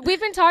 But we've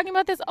been talking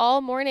about this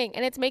all morning,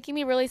 and it's making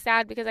me really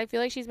sad, because I feel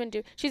like she's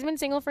been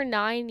single for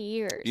 9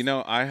 years.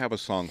 I have a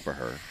song for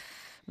her.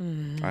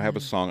 I have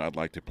a song I'd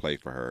like to play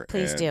for her.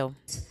 Please do.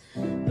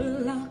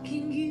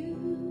 Blocking you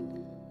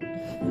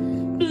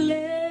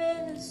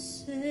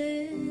blesses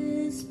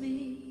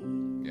me.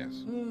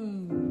 Yes.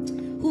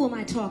 Who am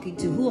I talking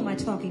to?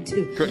 Blocking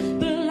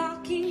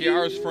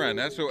Kiara's friend.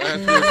 That's who we're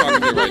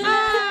talking to right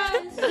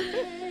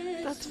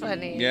now. That's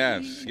funny.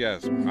 Yes.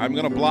 I'm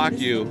going to block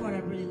you. This is the part I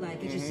really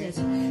like. It just says,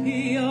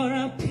 your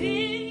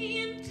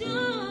opinion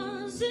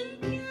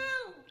doesn't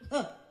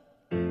count.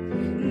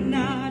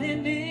 Not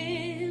an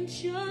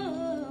insurance.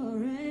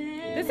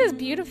 This is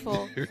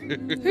beautiful.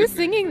 Who's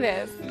singing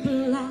this?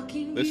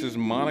 This is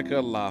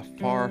Monica La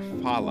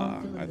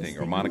Farfalla, I think,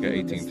 or Monica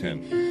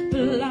 1810.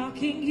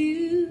 Blocking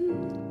you.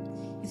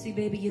 You see,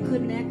 baby, you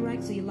couldn't act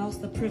right, so you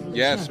lost the privilege.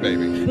 Yes,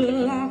 baby.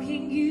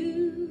 Blocking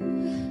you.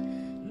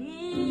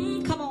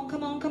 Come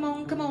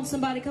on,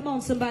 somebody.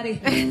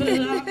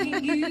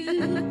 Blocking you.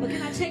 But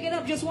can I take it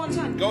up just one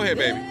time? Go ahead,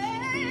 baby.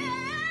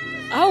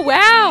 Oh,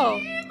 wow.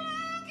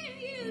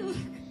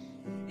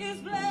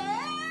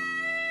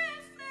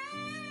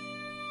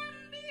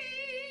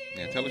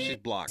 Yeah, tell her she's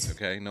blocked,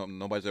 okay?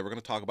 Nobody's ever going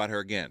to talk about her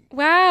again.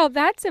 Wow,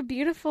 that's a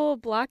beautiful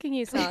blocking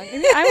you song.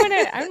 I want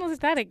to listen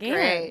to that again.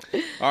 Great.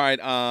 All right,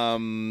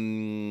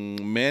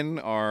 men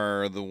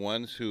are the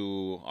ones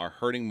who are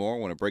hurting more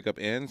when a breakup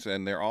ends,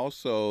 and they're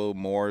also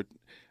more,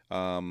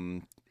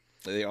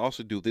 they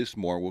also do this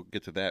more. We'll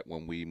get to that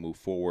when we move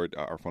forward.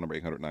 Our phone number,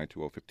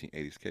 800-920-1580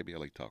 is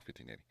KBLA Talk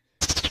 1580.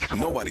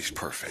 Nobody's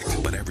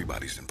perfect, but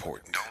everybody's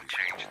important. Don't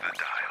change the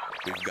dial.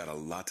 We've got a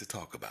lot to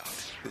talk about.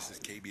 This is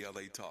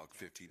KBLA Talk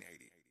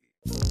 1580.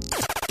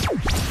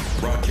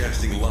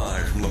 Broadcasting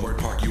live from Leimert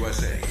Park,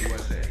 USA.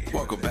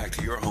 Welcome back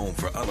to your home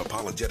for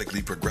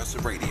unapologetically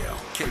progressive radio.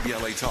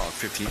 KBLA Talk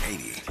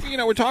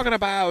 1580. We're talking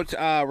about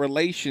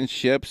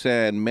relationships,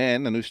 and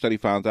men, a new study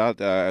found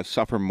out,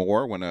 suffer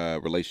more when a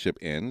relationship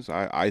ends.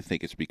 I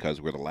think it's because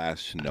we're the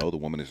last to know. The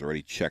woman is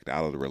already checked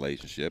out of the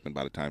relationship, and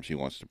by the time she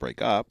wants to break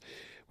up,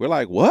 we're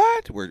like,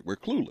 what? We're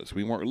clueless.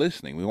 We weren't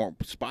listening. We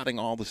weren't spotting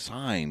all the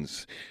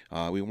signs.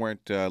 We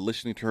weren't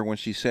listening to her when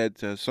she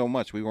said so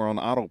much. We were on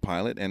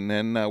autopilot, and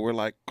then we're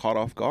like caught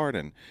off guard,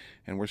 and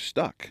we're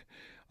stuck.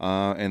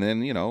 And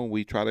then,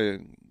 we try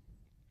to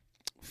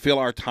fill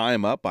our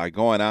time up by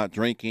going out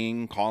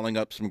drinking, calling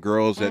up some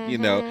girls that,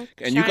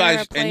 and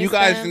you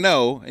guys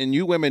know, and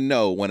you women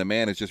know when a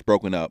man has just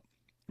broken up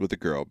with a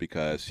girl,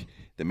 because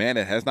the man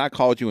that has not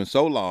called you in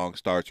so long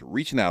starts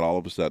reaching out all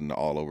of a sudden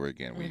all over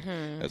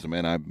again. As a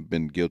man, I've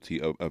been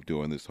guilty of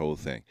doing this whole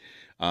thing.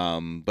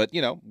 But,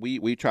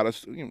 we try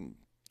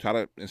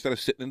to, instead of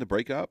sitting in the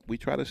breakup, we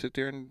try to sit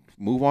there and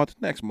move on to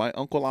the next. My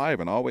Uncle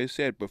Ivan always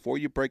said, before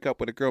you break up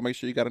with a girl, make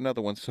sure you got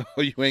another one so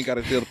you ain't got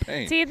to feel the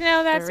pain. See,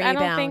 no, I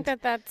don't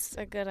think that's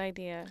a good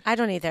idea. I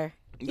don't either.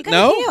 You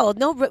gotta heal.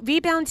 No,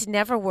 rebounds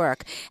never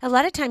work. A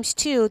lot of times,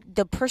 too,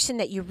 the person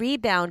that you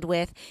rebound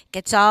with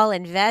gets all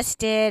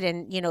invested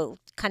and,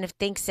 kind of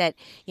thinks that,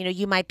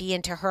 you might be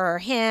into her or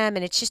him,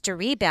 and it's just a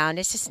rebound.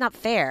 It's just not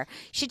fair.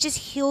 You should just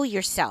heal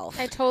yourself.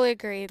 I totally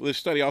agree. This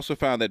study also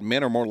found that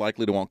men are more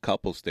likely to want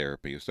couples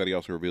therapy. The study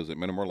also reveals that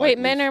men are more likely. Wait,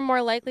 men are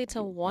more likely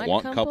to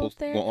want couples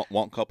therapy?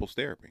 Want couples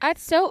therapy.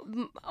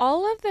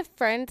 All of the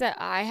friends that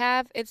I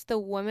have, it's the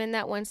woman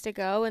that wants to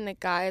go and the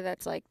guy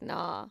that's like,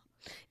 nah.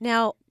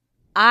 Now,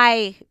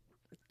 I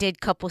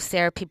did couples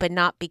therapy, but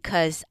not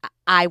because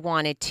I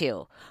wanted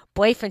to.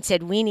 Boyfriend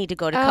said we need to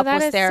go to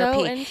couples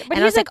therapy, but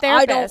and I was like,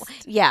 therapist.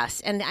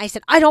 and I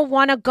said I don't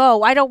want to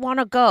go,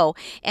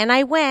 and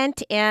I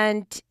went,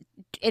 and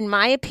in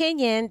my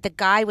opinion, the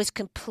guy was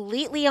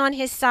completely on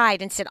his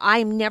side and said,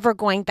 I'm never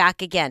going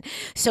back again.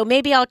 So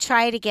maybe I'll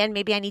try it again.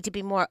 Maybe I need to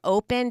be more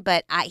open,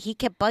 but he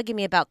kept bugging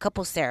me about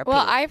couples therapy.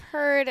 Well, I've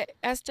heard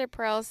Esther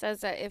Perel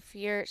says that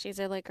she's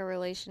a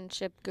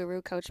relationship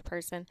guru coach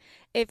person.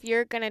 If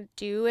you're going to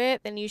do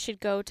it, then you should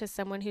go to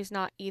someone who's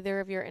not either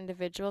of your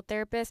individual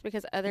therapists,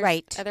 because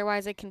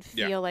otherwise it can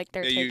feel like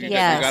they're taking You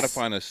got to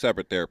find a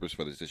separate therapist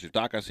for this issue.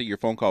 Doc, I see your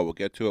phone call. We'll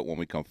get to it when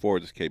we come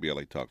forward. This is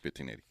KBLA Talk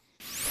 1580.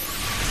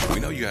 We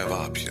know you have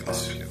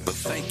options, but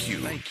thank you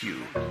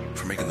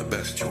for making the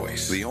best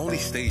choice. The only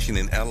station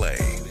in LA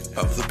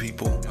of the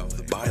people,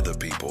 by the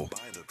people,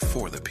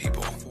 for the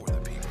people. We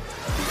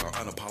are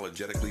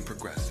unapologetically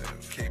progressive.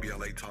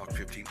 KBLA Talk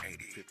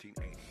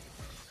 1580.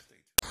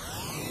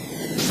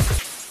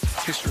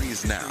 History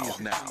is now,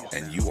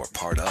 and you are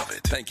part of it.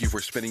 Thank you for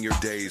spending your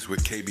days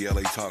with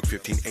KBLA Talk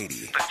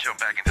 1580. Let's jump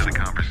back into the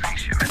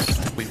conversation.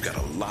 We've got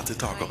a lot to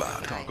talk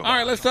about. All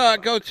right, let's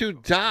go to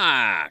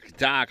Doc.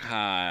 Doc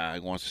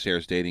wants to share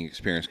his dating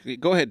experience.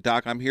 Go ahead,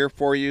 Doc. I'm here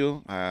for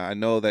you. I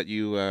know that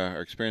you are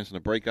experiencing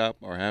a breakup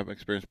or have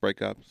experienced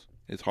breakups.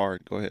 It's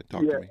hard. Go ahead,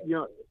 talk to me.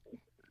 Yeah,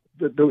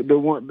 the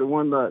one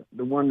that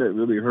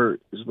really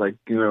hurt is like,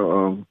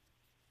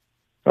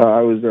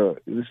 I was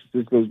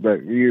this goes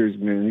back years,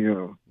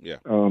 man. Yeah.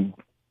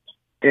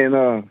 And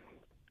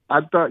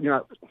I thought,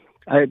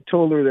 I had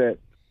told her that,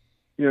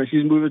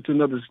 she's moving to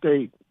another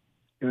state,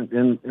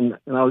 and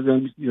I was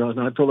going, and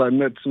I told her I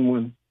met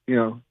someone,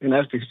 and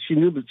after she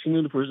knew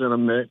the person that I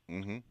met,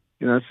 and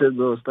I said,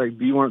 well, it's like,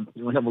 do you want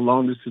to have a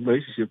long distance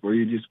relationship, or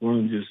you just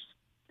want to just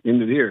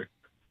end it here?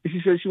 And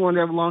she said she wanted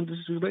to have a long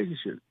distance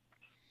relationship.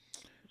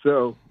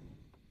 So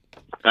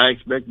I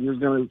expected it was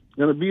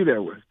gonna be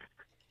that way.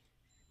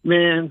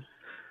 Man,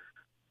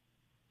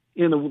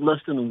 in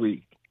less than a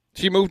week.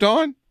 She moved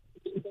on?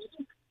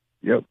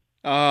 Yep.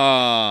 Oh.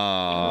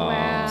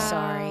 Wow.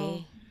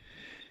 Sorry.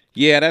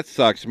 Yeah, that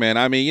sucks, man.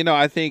 I mean,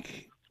 I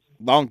think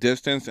long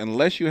distance,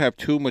 unless you have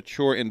two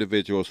mature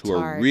individuals who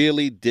are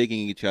really digging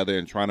each other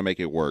and trying to make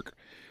it work,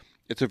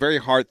 it's a very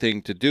hard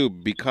thing to do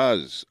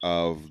because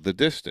of the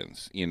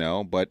distance,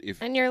 but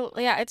it's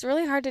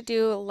really hard to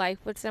do life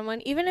with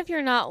someone, even if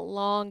you're not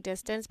long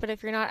distance, but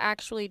if you're not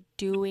actually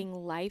doing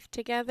life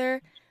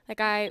together. Like,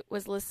 I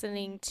was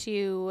listening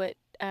to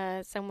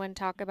someone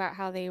talk about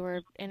how they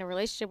were in a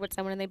relationship with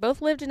someone and they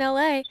both lived in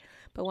LA,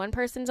 but one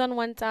person's on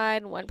one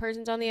side and one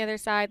person's on the other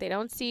side. They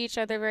don't see each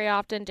other very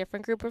often,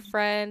 different group of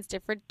friends,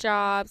 different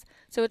jobs.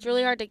 So it's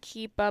really hard to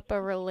keep up a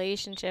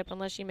relationship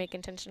unless you make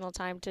intentional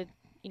time to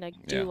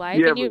do life.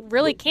 Yeah, and you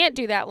really can't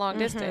do that long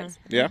distance.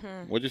 Yeah.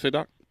 What'd you say,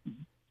 Doc?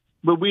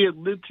 But we had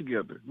lived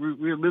together.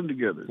 We had lived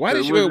together. Why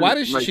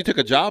did she took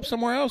a job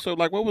somewhere else? Or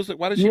what was it?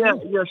 Why did she? Yeah,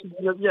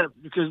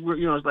 because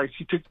it's like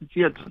she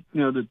had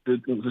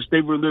the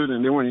state we're living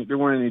in. There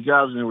weren't any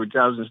jobs, and there were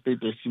jobs in the state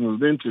that she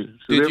moved into.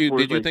 So did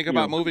you think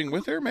about moving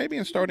with her, maybe,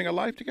 and starting a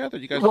life together?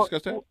 You guys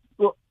discuss that?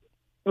 Well,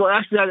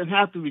 actually, I didn't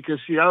have to, because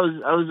I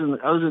was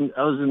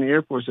in the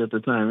Air Force at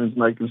the time,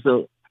 and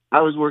so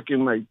I was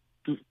working like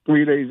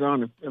 3 days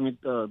on,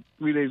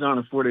 3 days on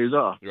and 4 days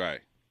off.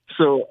 Right.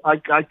 So I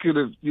could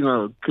have,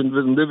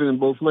 been living in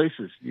both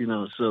places,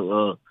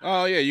 so.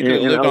 Oh yeah, you could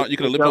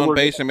have lived on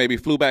base and maybe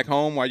flew back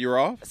home while you were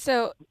off.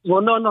 So.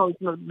 Well, no.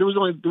 There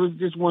was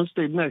just one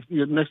state next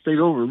state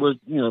over. It was,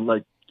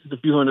 like just a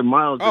few hundred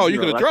miles. Oh, you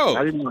could have drove.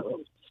 I didn't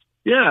know.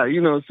 Yeah,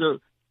 so.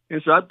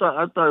 And so I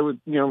thought it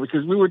would,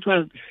 because we were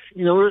trying to,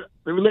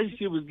 the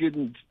relationship was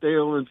getting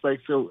stale, and it's like,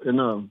 so,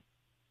 and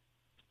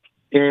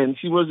and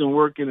she wasn't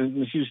working,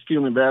 and she was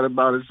feeling bad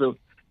about it. So,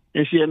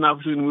 and she had an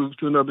opportunity to move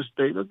to another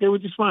state. Okay,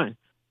 which is fine.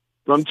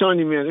 But I'm telling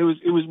you, man, it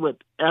was what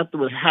after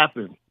what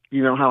happened.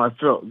 You know how I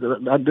felt.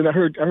 I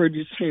heard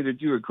you say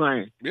that you were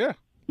crying. Yeah,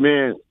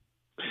 man.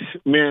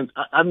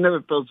 I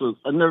never felt so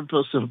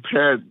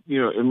bad.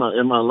 You know, in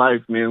my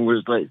life, man. Where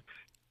it's like,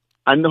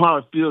 I know how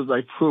it feels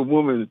like for a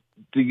woman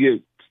to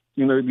get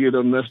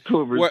messed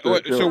over.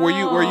 So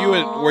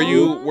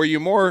were you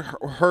more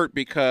hurt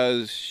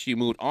because she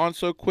moved on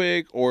so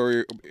quick,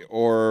 or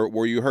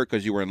were you hurt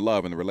because you were in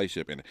love in the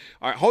relationship? And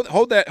all right,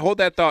 hold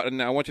that thought,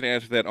 and I want you to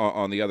answer that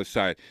on the other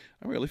side.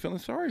 I'm really feeling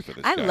sorry for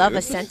this guy. I love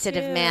a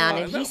sensitive man,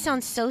 and he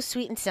sounds so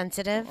sweet and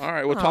sensitive. All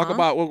right, we'll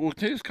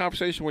continue this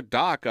conversation with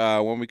Doc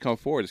when we come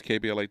forward. It's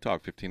KBLA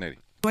Talk 1580.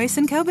 Choice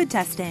in COVID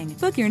testing.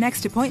 Book your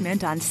next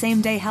appointment on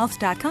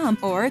samedayhealth.com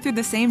or through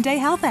the Same Day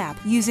Health app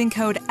using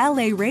code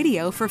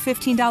LARadio for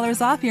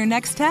 $15 off your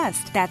next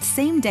test. That's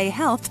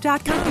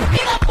samedayhealth.com.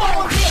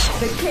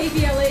 The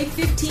KBLA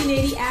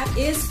 1580 app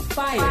is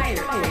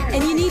fire.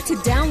 And you need to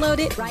download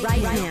it right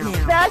now.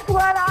 That's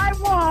what I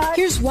want.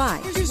 Here's why.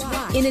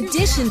 In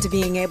addition to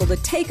being able to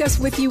take us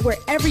with you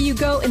wherever you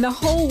go in the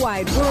whole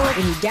wide world,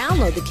 when you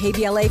download the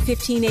KBLA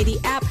 1580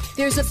 app,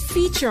 there's a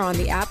feature on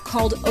the app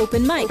called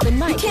Open Mic.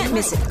 You can't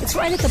miss it. It's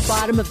right at the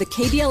bottom of the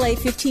KBLA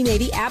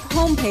 1580 app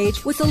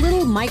homepage with a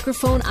little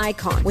microphone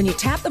icon. When you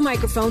tap the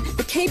microphone,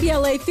 the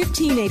KBLA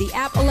 1580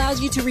 app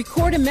allows you to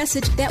record a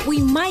message that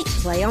we might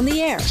play on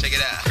the air. Check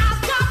it out.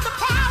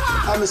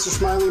 Hi, Mr.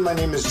 Smiley. My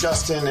name is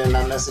Justin, and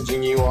I'm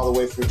messaging you all the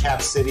way from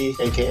Cap City,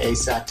 a.k.a.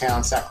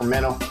 Sacktown,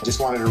 Sacramento.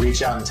 Just wanted to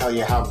reach out and tell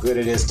you how good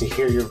it is to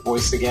hear your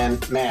voice again.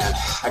 Man,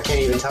 I can't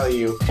even tell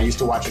you. I used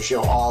to watch your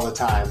show all the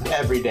time,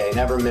 every day,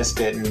 never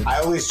missed it. And I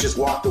always just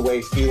walked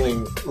away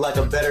feeling like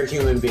a better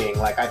human being.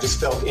 Like I just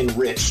felt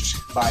enriched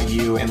by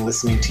you and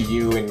listening to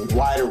you and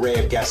wide array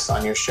of guests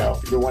on your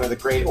show. You're one of the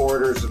great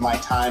orators of my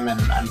time,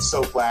 and I'm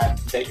so glad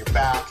that you're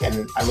back,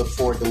 and I look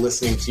forward to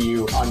listening to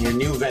you on your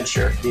new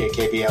venture via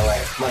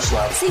KBLA. Much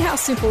love. See how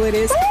simple it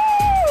is?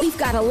 We've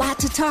got a lot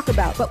to talk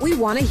about, but we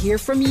want to hear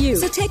from you.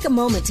 So take a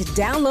moment to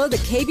download the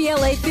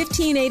KBLA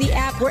 1580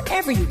 app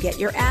wherever you get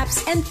your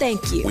apps, and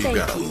thank you. We've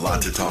got a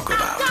lot to talk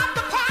about.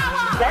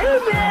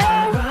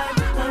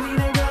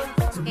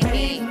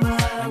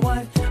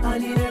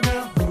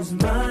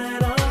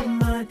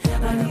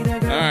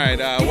 All right,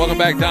 welcome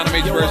back down to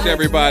Amiche Verse,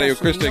 everybody, with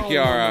Crysta and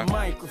Kiara.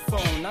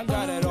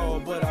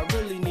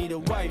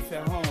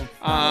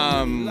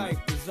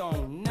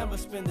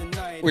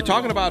 We're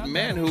talking about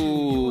men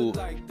who,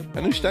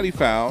 a new study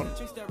found,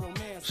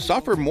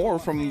 suffer more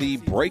from the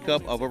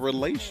breakup of a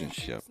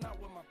relationship.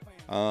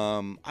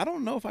 I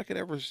don't know if I could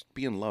ever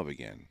be in love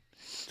again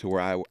to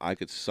where I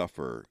could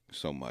suffer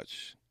so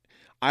much.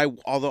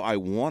 Although I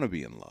want to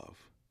be in love.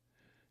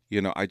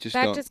 You know, I just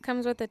that don't. just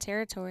comes with the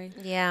territory.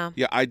 Yeah.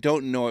 Yeah, I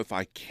don't know if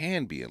I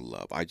can be in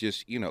love. I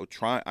just,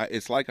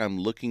 it's like I'm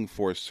looking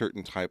for a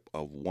certain type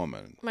of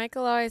woman.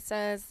 Michael always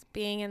says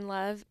being in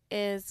love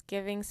is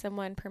giving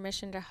someone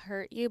permission to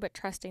hurt you, but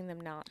trusting them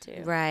not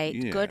to. Right.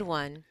 Yeah. Good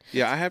one.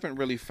 Yeah, I haven't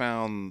really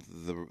found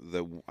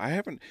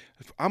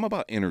I'm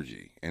about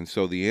energy. And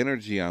so the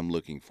energy I'm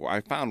looking for, I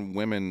found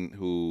women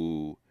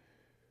who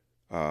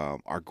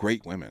are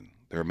great women.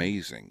 They're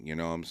amazing, you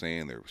know what I'm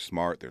saying? They're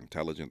smart, they're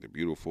intelligent, they're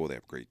beautiful, they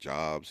have great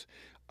jobs.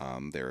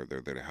 They're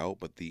there to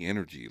help, but the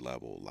energy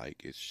level, like,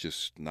 it's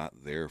just not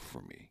there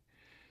for me.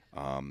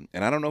 And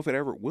I don't know if it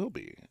ever will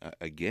be.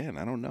 Again,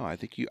 I don't know. I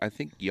think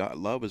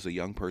love is a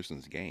young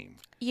person's game.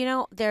 You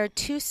know, there are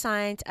two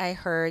signs I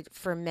heard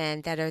for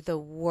men that are the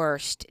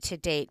worst to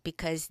date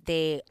because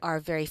they are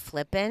very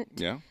flippant.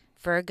 Yeah.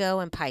 Virgo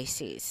and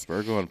Pisces.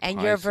 Pisces.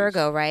 And you're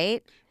Virgo,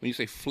 right? When you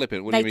say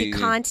flippant, what like do you mean?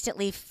 Like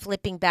constantly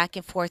flipping back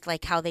and forth,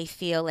 like how they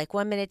feel. Like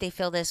one minute they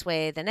feel this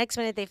way, the next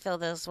minute they feel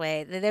this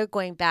way. They're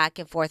going back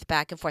and forth,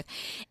 back and forth.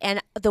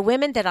 And the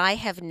women that I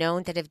have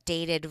known that have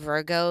dated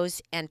Virgos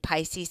and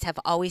Pisces have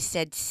always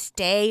said,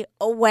 stay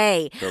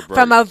away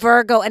from a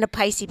Virgo and a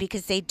Pisces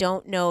because they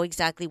don't know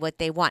exactly what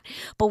they want.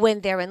 But when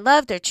they're in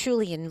love, they're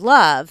truly in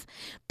love.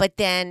 But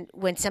then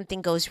when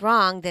something goes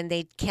wrong, then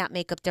they can't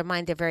make up their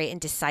mind. They're very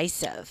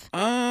indecisive.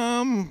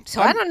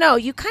 So I don't know.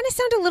 You kind of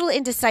sound a little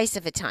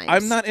indecisive at times.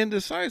 I'm not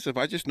indecisive.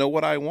 I just know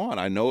what I want.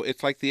 I know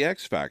it's like the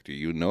X Factor.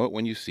 You know it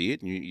when you see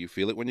it, and you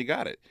feel it when you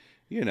got it.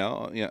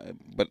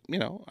 But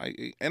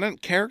and then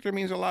character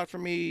means a lot for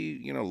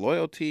me.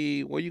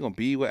 Loyalty. What are you gonna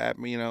be with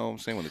me? I'm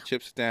saying when the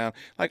chips down.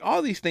 Like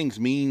all these things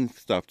mean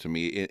stuff to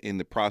me in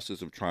the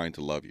process of trying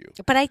to love you.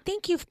 But I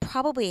think you've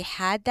probably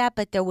had that,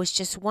 but there was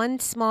just one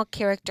small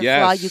character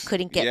flaw you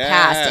couldn't get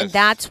past, and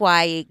that's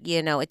why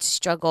it's a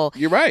struggle.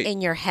 You're right. In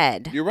your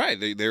head. You're right.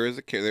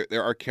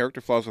 There are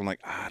character flaws. I'm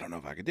like, I don't know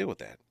if I could deal with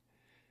that.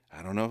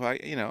 I don't know if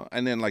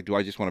and then do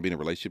I just want to be in a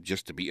relationship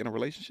just to be in a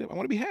relationship? I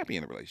want to be happy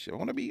in a relationship. I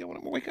want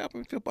to wake up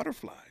and feel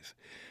butterflies.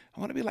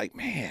 I want to be like,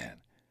 man,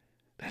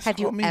 that's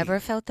Have you me. Ever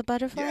felt the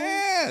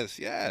butterflies?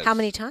 Yes. How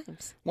many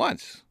times?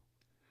 Once.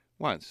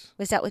 Once.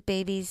 Was that with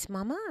baby's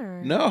mama?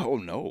 Or?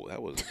 No,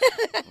 that was.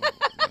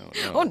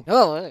 No. Oh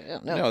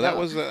no! That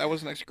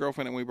was an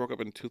ex-girlfriend, and we broke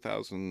up in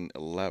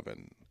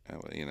 2011.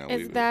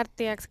 Is that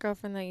the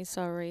ex-girlfriend that you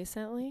saw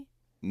recently?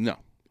 No.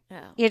 Oh.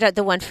 You're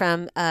the one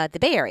from the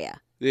Bay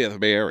Area. Yeah, the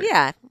Bay Area.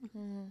 Yeah.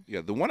 Mm-hmm.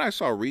 Yeah, the one I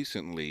saw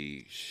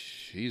recently.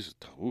 She's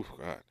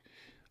God.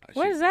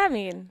 What does that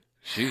mean?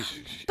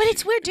 But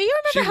it's weird. Do you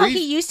remember how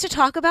he used to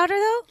talk about her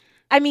though?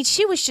 I mean,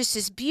 she was just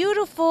this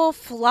beautiful,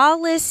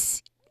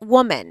 flawless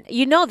woman.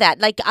 You know that.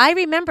 Like, I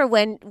remember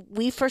when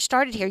we first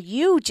started here,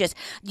 you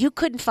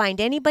couldn't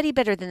find anybody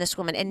better than this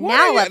woman. And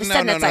now all of a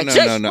sudden it's like,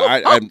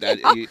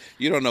 no.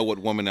 You don't know what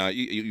woman now.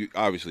 You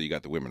obviously you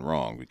got the women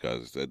wrong,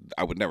 because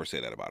I would never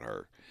say that about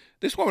her.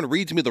 This woman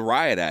reads me the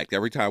riot act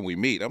every time we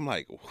meet. I'm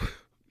like,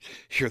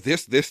 you're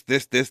this.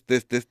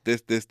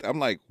 I'm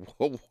like,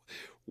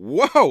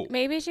 whoa.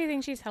 Maybe she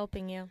thinks she's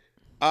helping you.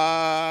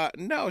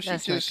 No,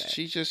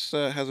 she just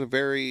has a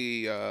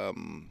very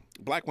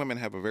black women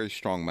have a very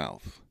strong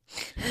mouth.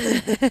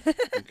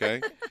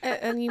 Okay.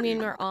 And you mean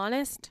we're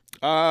honest?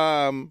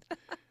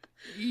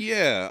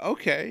 Yeah.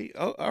 Okay.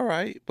 Oh, all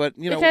right. But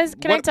because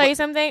can I tell you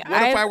something?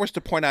 What if I was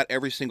to point out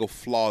every single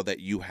flaw that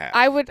you have?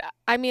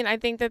 I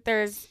think that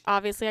there's,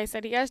 obviously, I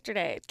said it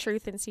yesterday,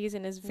 truth in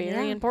season is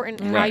very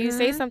important. Right. How you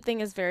say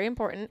something is very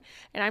important.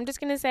 And I'm just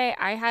gonna say,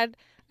 I had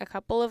a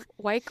couple of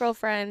white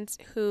girlfriends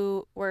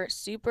who were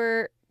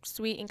super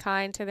sweet and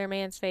kind to their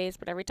man's face,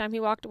 but every time he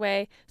walked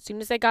away, as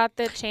soon as they got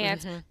the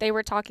chance, they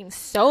were talking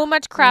so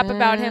much crap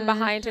about him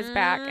behind his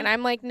back. And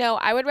I'm like, no,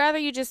 I would rather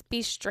you just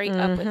be straight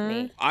up with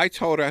me. I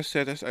told her, I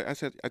said,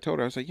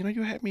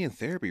 you had me in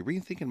therapy,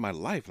 rethinking my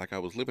life like I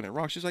was living it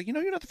wrong. She's like,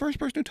 you're not the first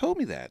person who told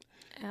me that.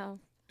 Oh.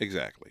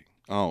 Exactly.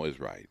 Oh, is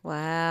right.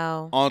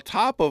 Wow. On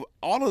top of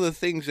all of the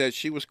things that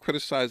she was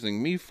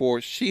criticizing me for,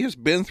 she has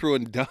been through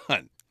and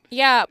done.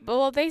 Yeah,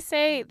 but they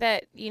say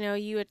that,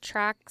 you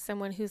attract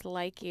someone who's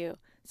like you.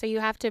 So you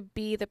have to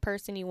be the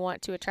person you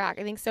want to attract.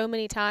 I think so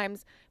many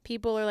times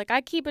people are like,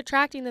 I keep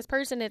attracting this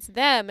person, it's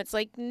them. It's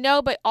like,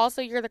 no, but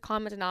also you're the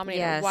common denominator.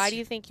 Yes. Why do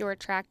you think you're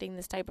attracting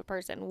this type of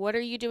person? What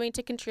are you doing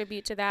to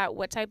contribute to that?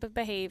 What type of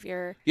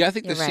behavior? Yeah, I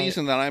think the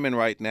season that I'm in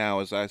right now,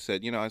 as I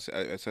said, I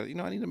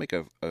need to make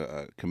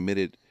a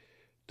committed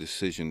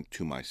decision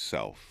to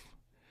myself,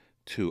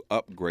 to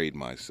upgrade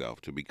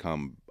myself, to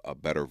become a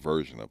better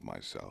version of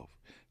myself.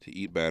 To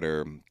eat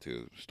better,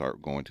 to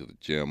start going to the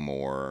gym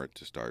more,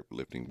 to start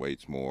lifting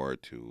weights more,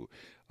 to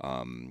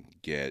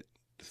get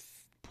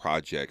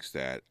projects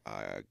that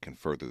can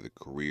further the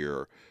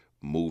career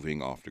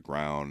moving off the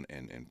ground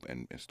and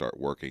start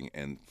working,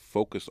 and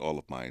focus all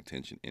of my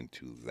attention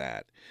into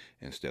that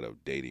instead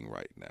of dating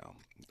right now.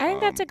 I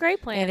think that's a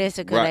great plan. It is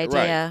a good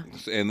idea.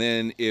 Right. And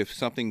then if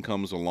something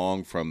comes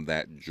along from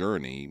that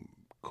journey,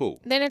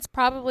 cool. Then it's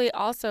probably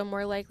also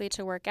more likely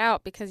to work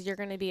out, because you're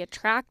going to be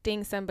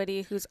attracting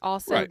somebody who's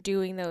also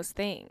doing those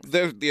things.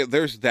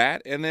 There's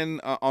that. And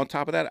then on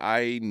top of that,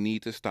 I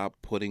need to stop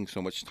putting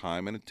so much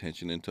time and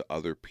attention into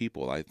other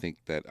people. I think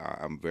that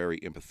I'm very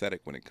empathetic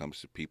when it comes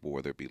to people,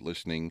 whether it be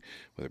listening,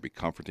 whether it be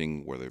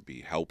comforting, whether it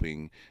be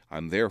helping.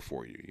 I'm there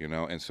for you,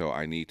 And so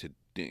I need to,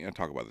 I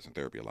talk about this in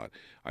therapy a lot.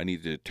 I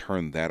need to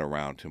turn that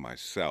around to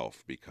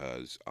myself,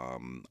 because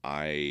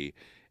I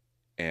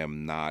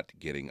am not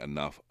getting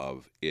enough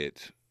of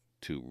it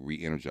to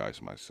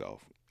re-energize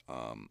myself.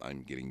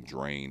 I'm getting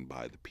drained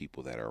by the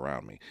people that are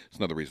around me. It's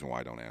another reason why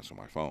I don't answer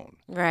my phone.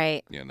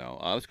 Right.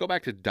 Let's go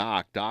back to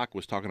Doc. Doc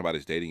was talking about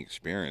his dating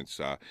experience.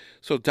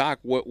 So Doc,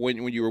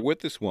 when you were with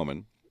this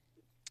woman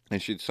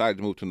and she decided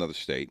to move to another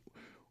state,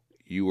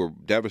 you were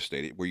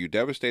devastated. Were you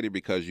devastated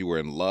because you were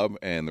in love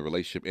and the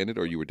relationship ended,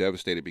 or you were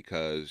devastated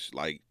because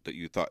that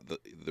you thought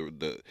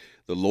the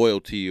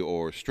loyalty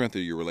or strength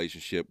of your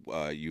relationship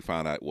you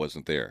found out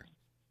wasn't there?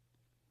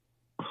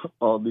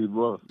 All the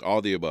above.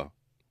 All the above.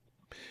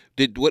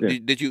 Did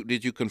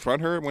you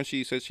confront her when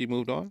she said she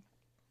moved on?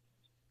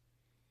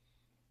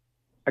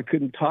 I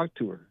couldn't talk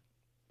to her.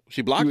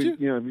 She blocked you?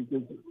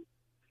 Because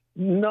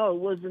no, it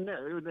wasn't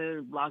that. They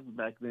blocked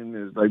back then.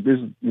 Is like this.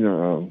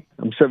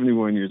 I'm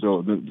 71 years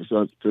old.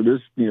 So this,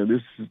 this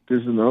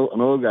is an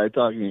old guy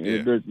talking.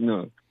 Yeah.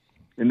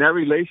 And that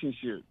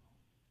relationship,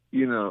 had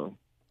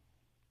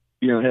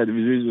the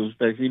residual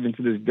effects even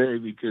to this day,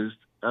 because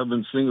I've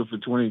been single for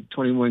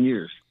 21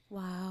 years.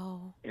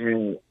 Wow.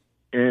 And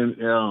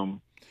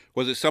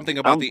was it something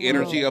about the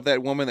energy of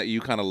that woman that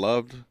you kind of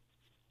loved?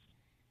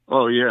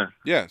 Oh yeah.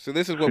 Yeah. So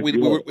this is what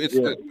it's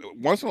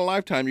once in a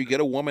lifetime you get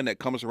a woman that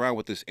comes around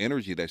with this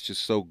energy that's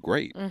just so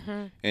great,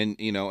 and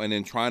and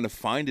then trying to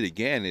find it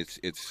again.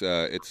 It's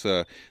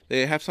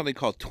they have something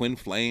called twin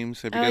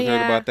flames. Have you guys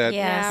heard about that?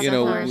 Yeah.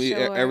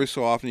 Every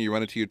so often you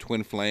run into your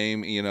twin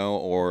flame,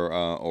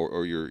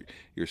 or your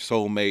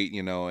soulmate,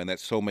 and that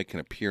soulmate can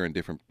appear in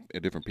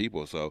different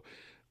people. So.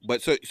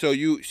 But so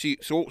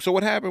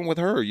what happened with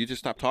her? You just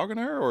stopped talking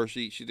to her, or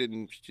she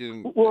didn't?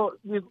 Well,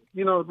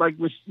 like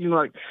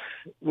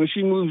when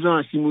she moves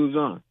on, she moves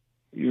on.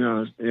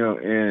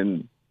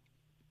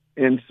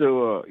 And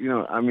so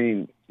I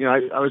mean,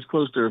 I was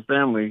close to her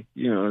family,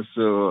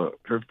 so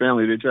her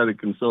family, they tried to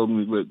console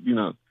me, but,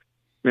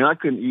 I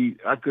couldn't eat,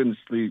 I couldn't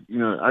sleep,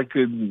 I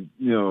couldn't,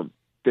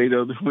 date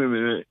other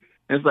women.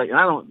 And it's like,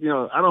 I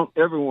don't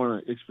ever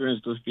want to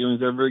experience those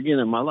feelings ever again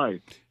in my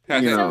life.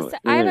 So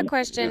I have a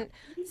question.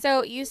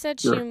 So you said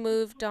she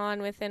moved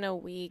on within a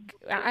week.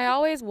 I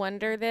always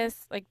wonder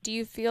this, like, do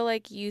you feel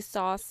like you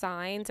saw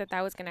signs that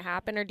was going to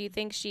happen? Or do you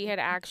think she had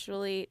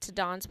actually, to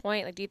Dawn's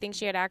point, like, do you think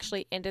she had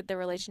actually ended the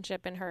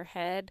relationship in her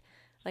head,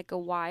 like, a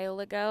while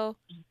ago?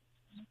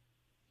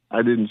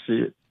 I didn't see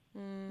it.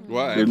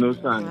 Why? There's no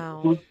sign.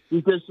 Wow.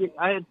 Because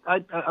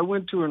I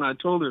went to her and I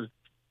told her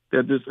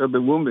that this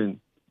other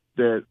woman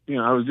that,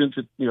 I was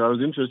interested in her,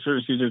 and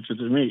she's interested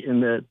in me,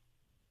 and that,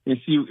 and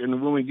the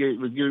woman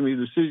was giving me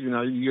the decision: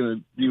 are you going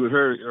to be with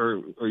her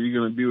or are you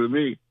going to be with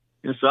me?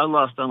 And so I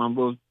lost out on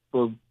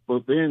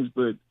both ends.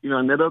 But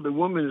and that other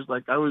woman is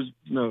like, I was,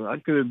 I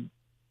could have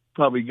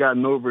probably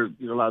gotten over it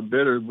a lot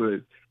better,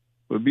 but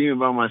being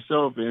by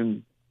myself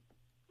and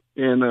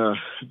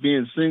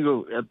being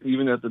single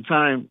even at the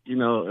time,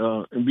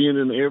 and being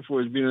in the Air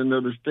Force, being in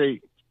another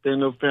state,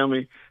 staying no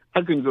family. I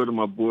couldn't go to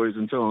my boys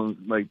and tell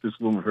them, like, this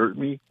woman hurt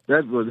me.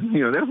 That wasn't,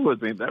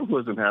 that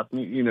wasn't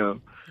happening,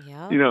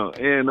 Yeah.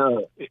 And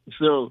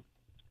so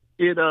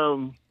it,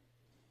 to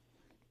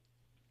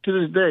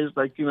this day, it's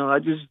like, I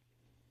just,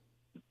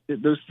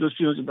 those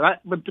feelings.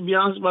 But to be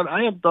honest about it,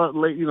 I had thought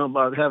late,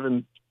 about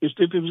having, if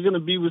it was going to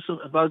be with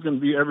if I was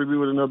going to ever be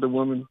with another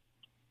woman,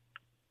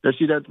 that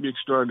she'd have to be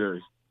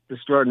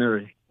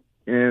extraordinary,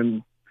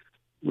 and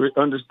with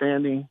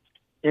understanding.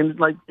 And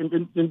like,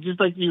 and just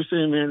like you were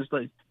saying, man, it's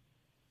like,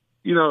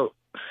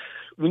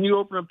 when you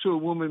open up to a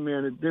woman,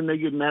 man, then they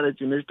get mad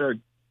at you and they start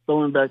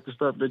throwing back the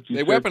stuff that you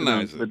They said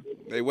weaponize to them.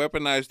 it. They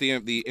weaponize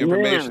the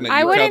information that I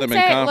you tell wouldn't them in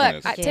say,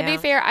 confidence. look, to be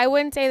fair, I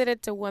wouldn't say that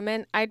it's a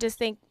woman. I just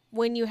think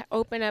when you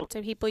open up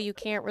to people you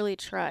can't really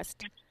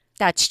trust.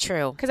 That's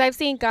true. Because I've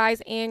seen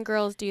guys and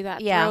girls do that.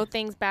 Yeah. Throw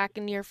things back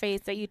in your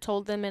face that you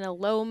told them in a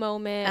low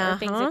moment or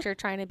things that you're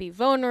trying to be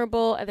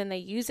vulnerable, and then they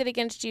use it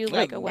against you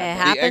like a weapon. It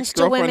happens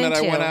to women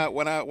that too. I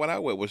went out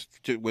with was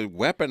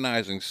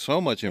weaponizing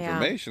so much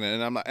information,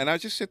 and I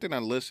just sit there and I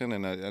listen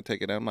and I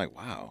take it out. I'm like,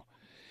 wow,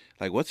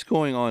 like what's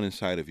going on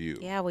inside of you?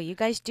 Yeah, well, you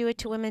guys do it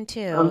to women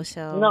too.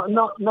 So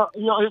No.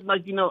 It's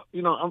like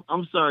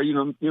I'm sorry.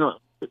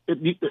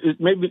 It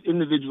may be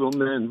individual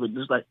men, but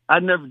just like I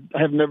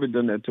have never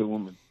done that to a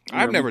woman.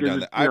 I've never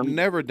done that. I've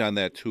never done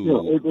that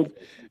to,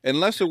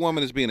 unless a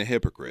woman is being a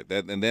hypocrite.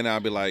 And then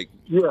I'll be like,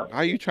 how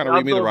are you trying to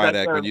read me the right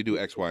act when you do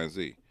X, Y, and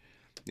Z?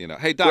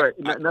 Hey Doc. Right.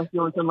 That's the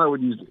only time I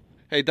would use it.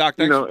 Hey Doc,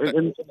 thanks. Go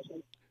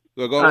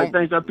on.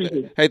 Thanks, I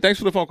appreciate it. Hey, thanks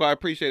for the phone call. I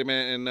appreciate it,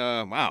 man.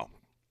 And wow,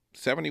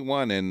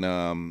 71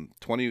 and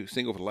 20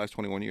 single for the last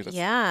 21 years.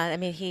 Yeah, I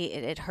mean,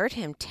 it hurt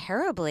him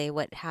terribly.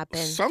 What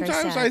happened?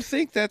 Sometimes I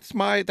think that's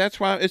why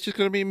it's just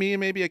going to be me and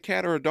maybe a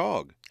cat or a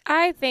dog.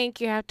 I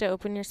think you have to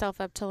open yourself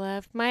up to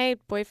love. My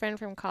boyfriend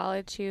from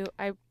college, who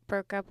I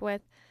broke up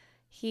with,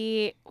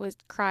 he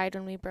cried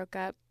when we broke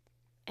up,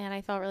 and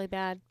I felt really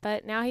bad.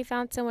 But now he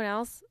found someone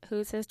else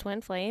who's his twin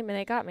flame, and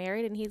they got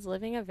married, and he's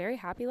living a very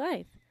happy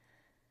life.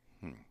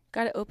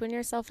 Got to open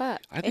yourself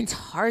up. It's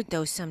hard,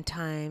 though,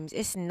 sometimes.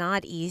 It's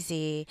not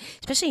easy,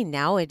 especially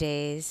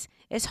nowadays.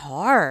 It's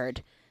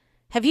hard.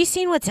 Have you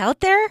seen what's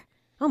out there?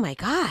 Oh, my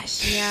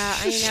gosh. Yeah,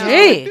 I know.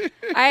 Gee.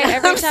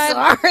 I'm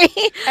sorry.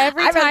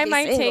 Every I'd rather time be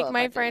I single take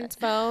my if I friends'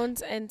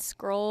 phones and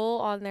scroll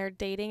on their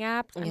dating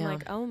apps, I'm Yeah.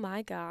 like, oh,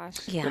 my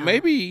gosh. Yeah. Well,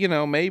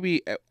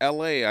 maybe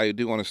L.A. I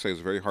do want to say is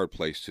a very hard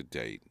place to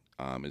date.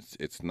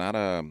 It's not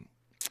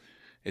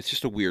it's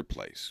just a weird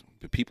place.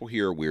 The people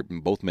here are weird,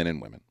 both men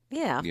and women.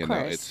 Yeah, of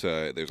course. It's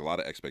there's a lot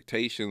of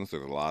expectations.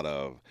 There's a lot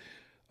of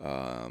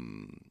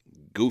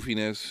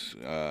goofiness.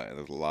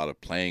 There's a lot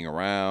of playing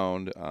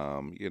around.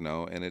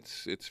 And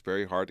it's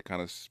very hard to kind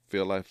of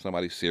feel like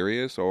somebody's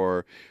serious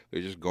or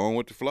they're just going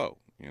with the flow.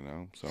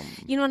 So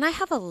and I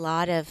have a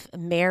lot of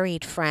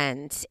married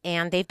friends,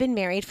 and they've been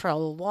married for a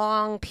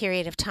long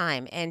period of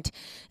time. And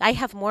I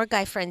have more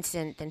guy friends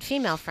than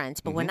female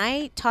friends. But when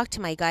I talk to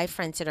my guy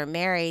friends that are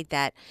married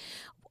that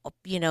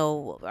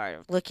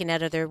are looking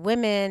at other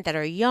women that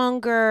are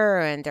younger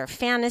and they're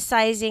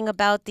fantasizing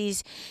about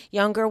these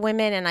younger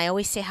women. And I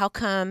always say, how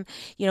come,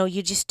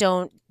 you just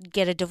don't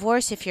get a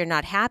divorce if you're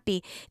not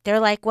happy? They're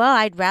like, well,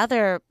 I'd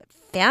rather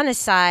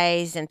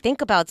fantasize and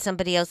think about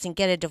somebody else and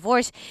get a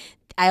divorce.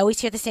 I always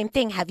hear the same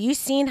thing. Have you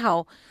seen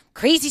how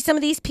crazy some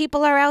of these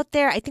people are out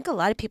there? I think a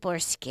lot of people are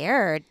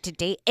scared to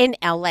date in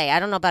LA. I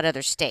don't know about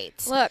other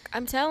states. Look,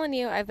 I'm telling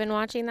you, I've been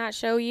watching that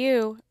show,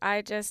 You.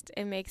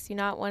 It makes you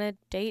not want to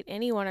date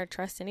anyone or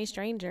trust any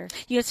stranger.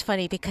 It's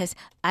funny because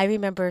I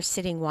remember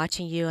sitting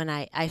watching You, and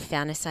I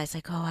fantasized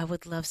like, oh, I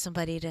would love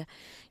somebody to,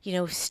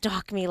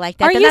 stalk me like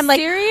that. Are you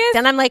serious?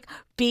 Then I'm like,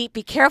 be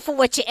careful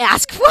what you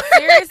ask for.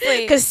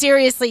 Seriously. Because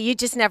seriously, you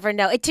just never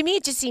know. To me,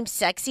 it just seems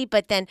sexy,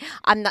 but then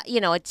I'm not,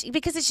 it's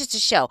because it's just a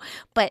show.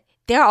 But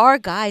there are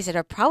guys that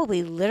are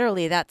probably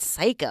literally that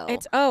psycho.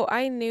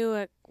 I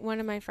knew one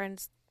of my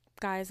friends'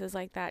 guys was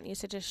like that and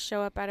used to just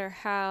show up at her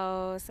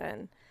house.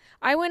 And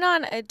I went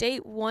on a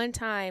date one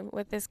time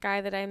with this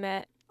guy that I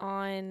met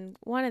on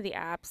one of the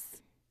apps.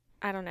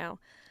 I don't know.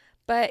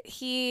 But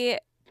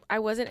I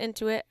wasn't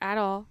into it at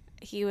all.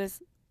 He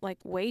was like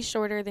way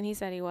shorter than he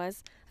said he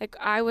was. Like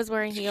I was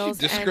wearing heels.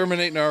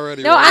 Discriminating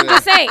already. No, I'm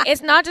just saying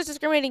it's not just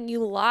discriminating.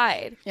 You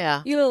lied.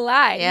 Yeah. You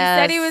lied. Yes.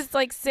 You said he was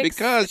like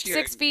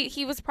 6 feet.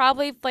 He was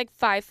probably like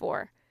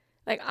 5'4".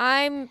 Like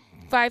I'm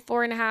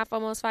 5'4.5",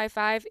 almost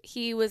 5'5".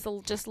 He was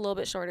just a little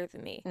bit shorter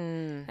than me.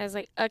 I was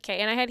like, okay,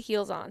 and I had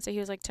heels on, so he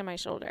was like to my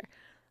shoulder,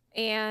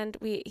 and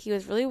he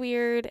was really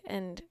weird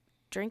and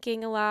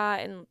drinking a lot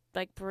and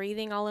like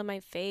breathing all in my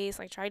face,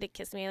 like tried to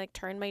kiss me, like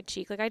turned my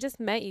cheek, like I just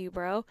met you,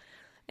 bro.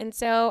 And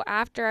so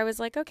after I was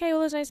like, okay,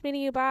 well, it was nice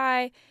meeting you,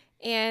 bye.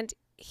 And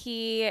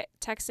he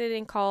texted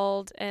and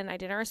called and I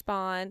didn't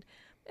respond.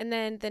 And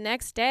then the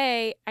next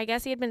day, I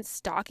guess he had been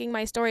stalking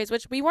my stories,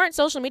 which we weren't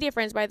social media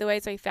friends, by the way.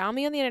 So he found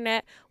me on the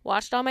internet,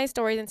 watched all my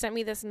stories, and sent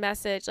me this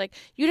message like,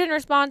 you didn't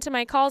respond to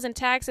my calls and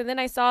texts. And then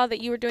I saw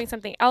that you were doing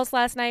something else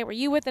last night. Were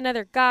you with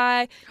another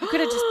guy? You could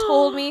have just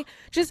told me.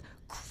 Just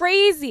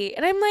crazy.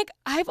 And I'm like,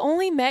 I've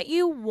only met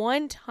you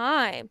one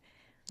time.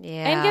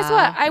 Yeah. And guess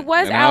what? I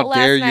was out last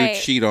night. How dare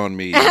you cheat on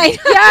me? Yeah.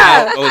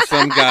 Oh,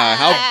 some guy.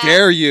 How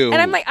dare you?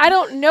 And I'm like, I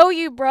don't know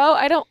you, bro.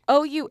 I don't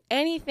owe you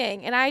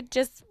anything. And I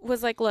just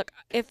was like, look,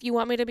 if you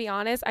want me to be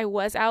honest, I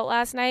was out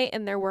last night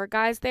and there were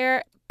guys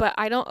there, but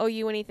I don't owe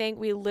you anything.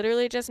 We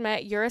literally just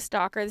met. You're a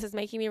stalker. This is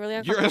making me really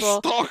uncomfortable. You're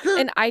a stalker?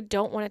 And I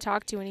don't want to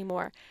talk to you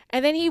anymore.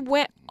 And then he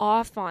went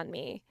off on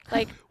me.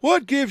 Like,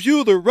 what gives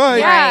you the right?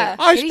 Yeah.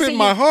 I spent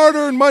my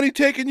hard-earned money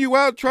taking you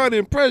out trying to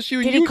impress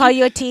you. Did he call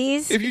you a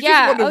tease? If you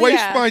just want to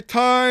waste my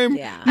time.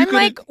 Yeah. I'm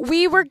like,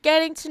 we were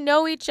getting to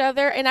know each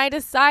other, and I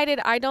decided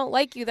I don't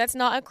like you. That's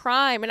not a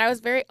crime. And I was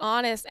very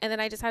honest, and then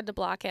I just had to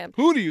block him.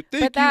 Who do you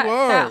think you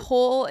are? That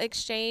whole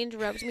exchange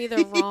rubbed me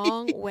the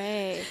wrong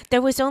way.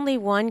 There was only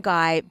one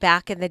guy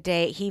back in the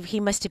day. He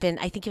must have been,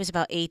 I think he was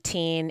about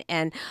 18.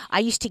 And I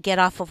used to get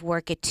off of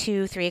work at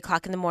 2, 3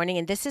 o'clock in the morning.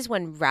 And this is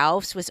when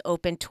Ralph's was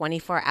open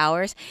 24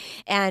 hours.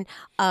 And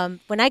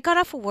when I got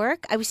off of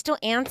work, I was still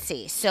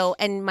antsy. So,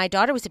 and my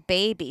daughter was a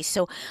baby.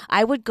 So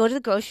I would go to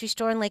the grocery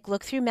store and like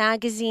look through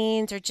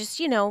magazines or just,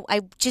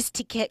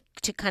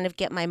 to kind of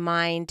get my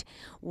mind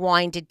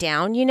winded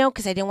down,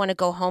 because I didn't want to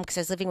go home because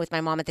I was living with my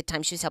mom at the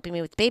time. She was helping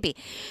me with the baby.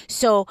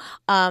 So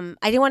I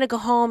didn't want to go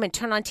home and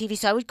turn on TV.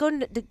 So I would go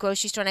to the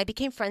grocery store and I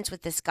became friends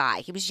with this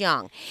guy. He was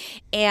young.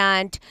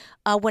 And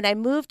when I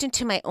moved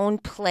into my own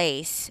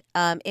place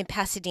in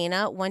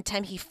Pasadena, one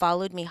time he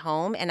followed me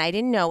home and I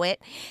didn't know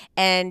it.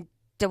 And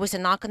there was a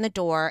knock on the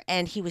door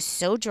and he was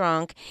so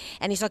drunk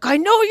and he's like, I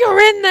know you're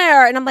in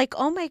there. And I'm like,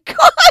 oh my gosh,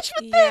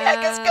 what the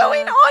heck is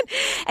going on?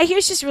 And he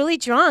was just really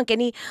drunk.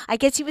 And I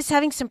guess he was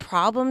having some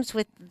problems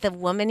with the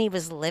woman he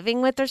was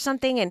living with or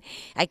something. And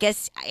I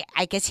guess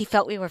he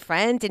felt we were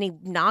friends and he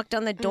knocked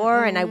on the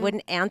door and I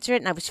wouldn't answer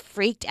it. And I was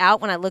freaked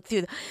out when I looked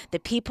through the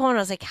peephole and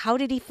I was like, how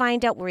did he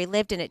find out where he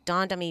lived? And it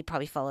dawned on me, he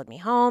probably followed me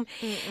home.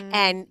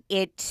 And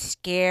it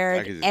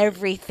scared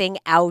everything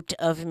out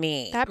of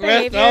me. That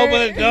behavior. Open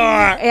the door.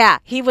 Yeah.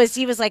 He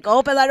was like,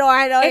 open the door.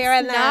 I know you're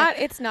in there.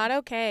 It's not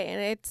okay.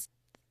 And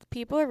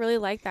people are really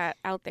like that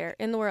out there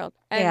in the world.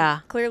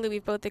 And clearly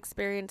we've both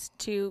experienced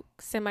two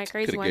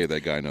semi-crazy Could have ones. gave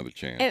that guy another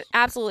chance. And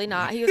absolutely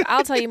not.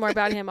 I'll tell you more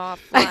about him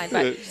offline.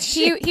 But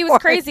he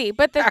was crazy.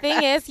 But the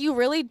thing is, you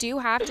really do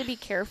have to be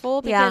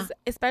careful because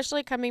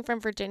especially coming from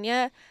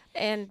Virginia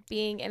and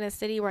being in a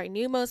city where I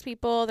knew most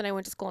people, then I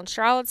went to school in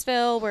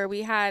Charlottesville where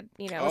we had,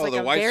 it was like the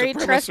a white very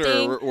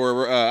trusting.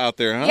 were out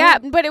there, huh? Yeah,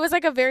 but it was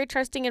like a very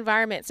trusting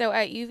environment. So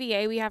at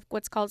UVA, we have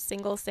what's called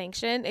single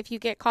sanction. If you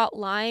get caught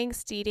lying,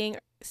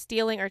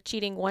 stealing, or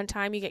cheating one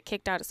time, you get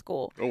kicked out of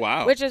school. Oh,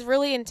 wow. Which is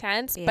really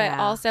intense, but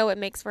also it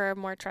makes for a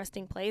more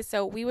trusting place.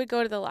 So we would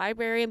go to the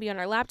library and be on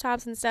our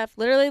laptops and stuff,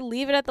 literally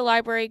leave it at the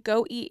library,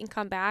 go eat and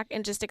come back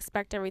and just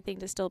expect everything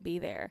to still be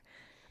there.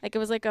 Like it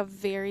was like a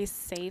very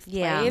safe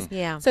place.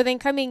 Yeah. So then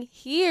coming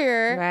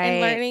here and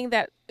learning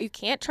that you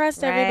can't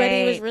trust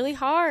everybody was really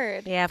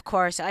hard. Yeah, of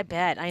course. I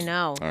bet. I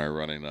know. All right,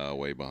 running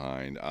way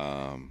behind.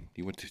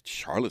 You went to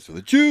Charlottesville.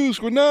 The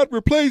Jews will not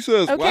replace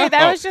us. Okay, wow.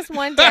 that was just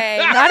one day.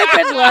 Not a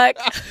good look.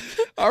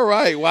 All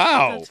right,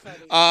 wow.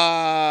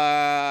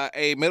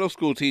 A middle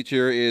school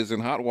teacher is in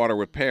hot water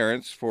with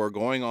parents for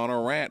going on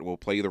a rant. We'll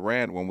play the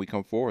rant when we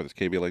come forward. It's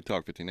KBLA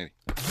Talk 1580.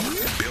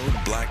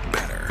 Build Black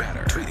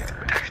better. Tweet it.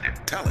 Text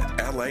it. Tell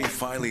it. LA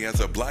finally has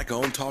a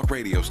black-owned talk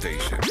radio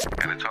station.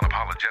 And it's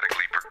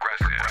unapologetically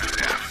progressive.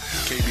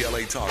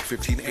 KBLA Talk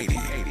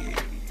 1580.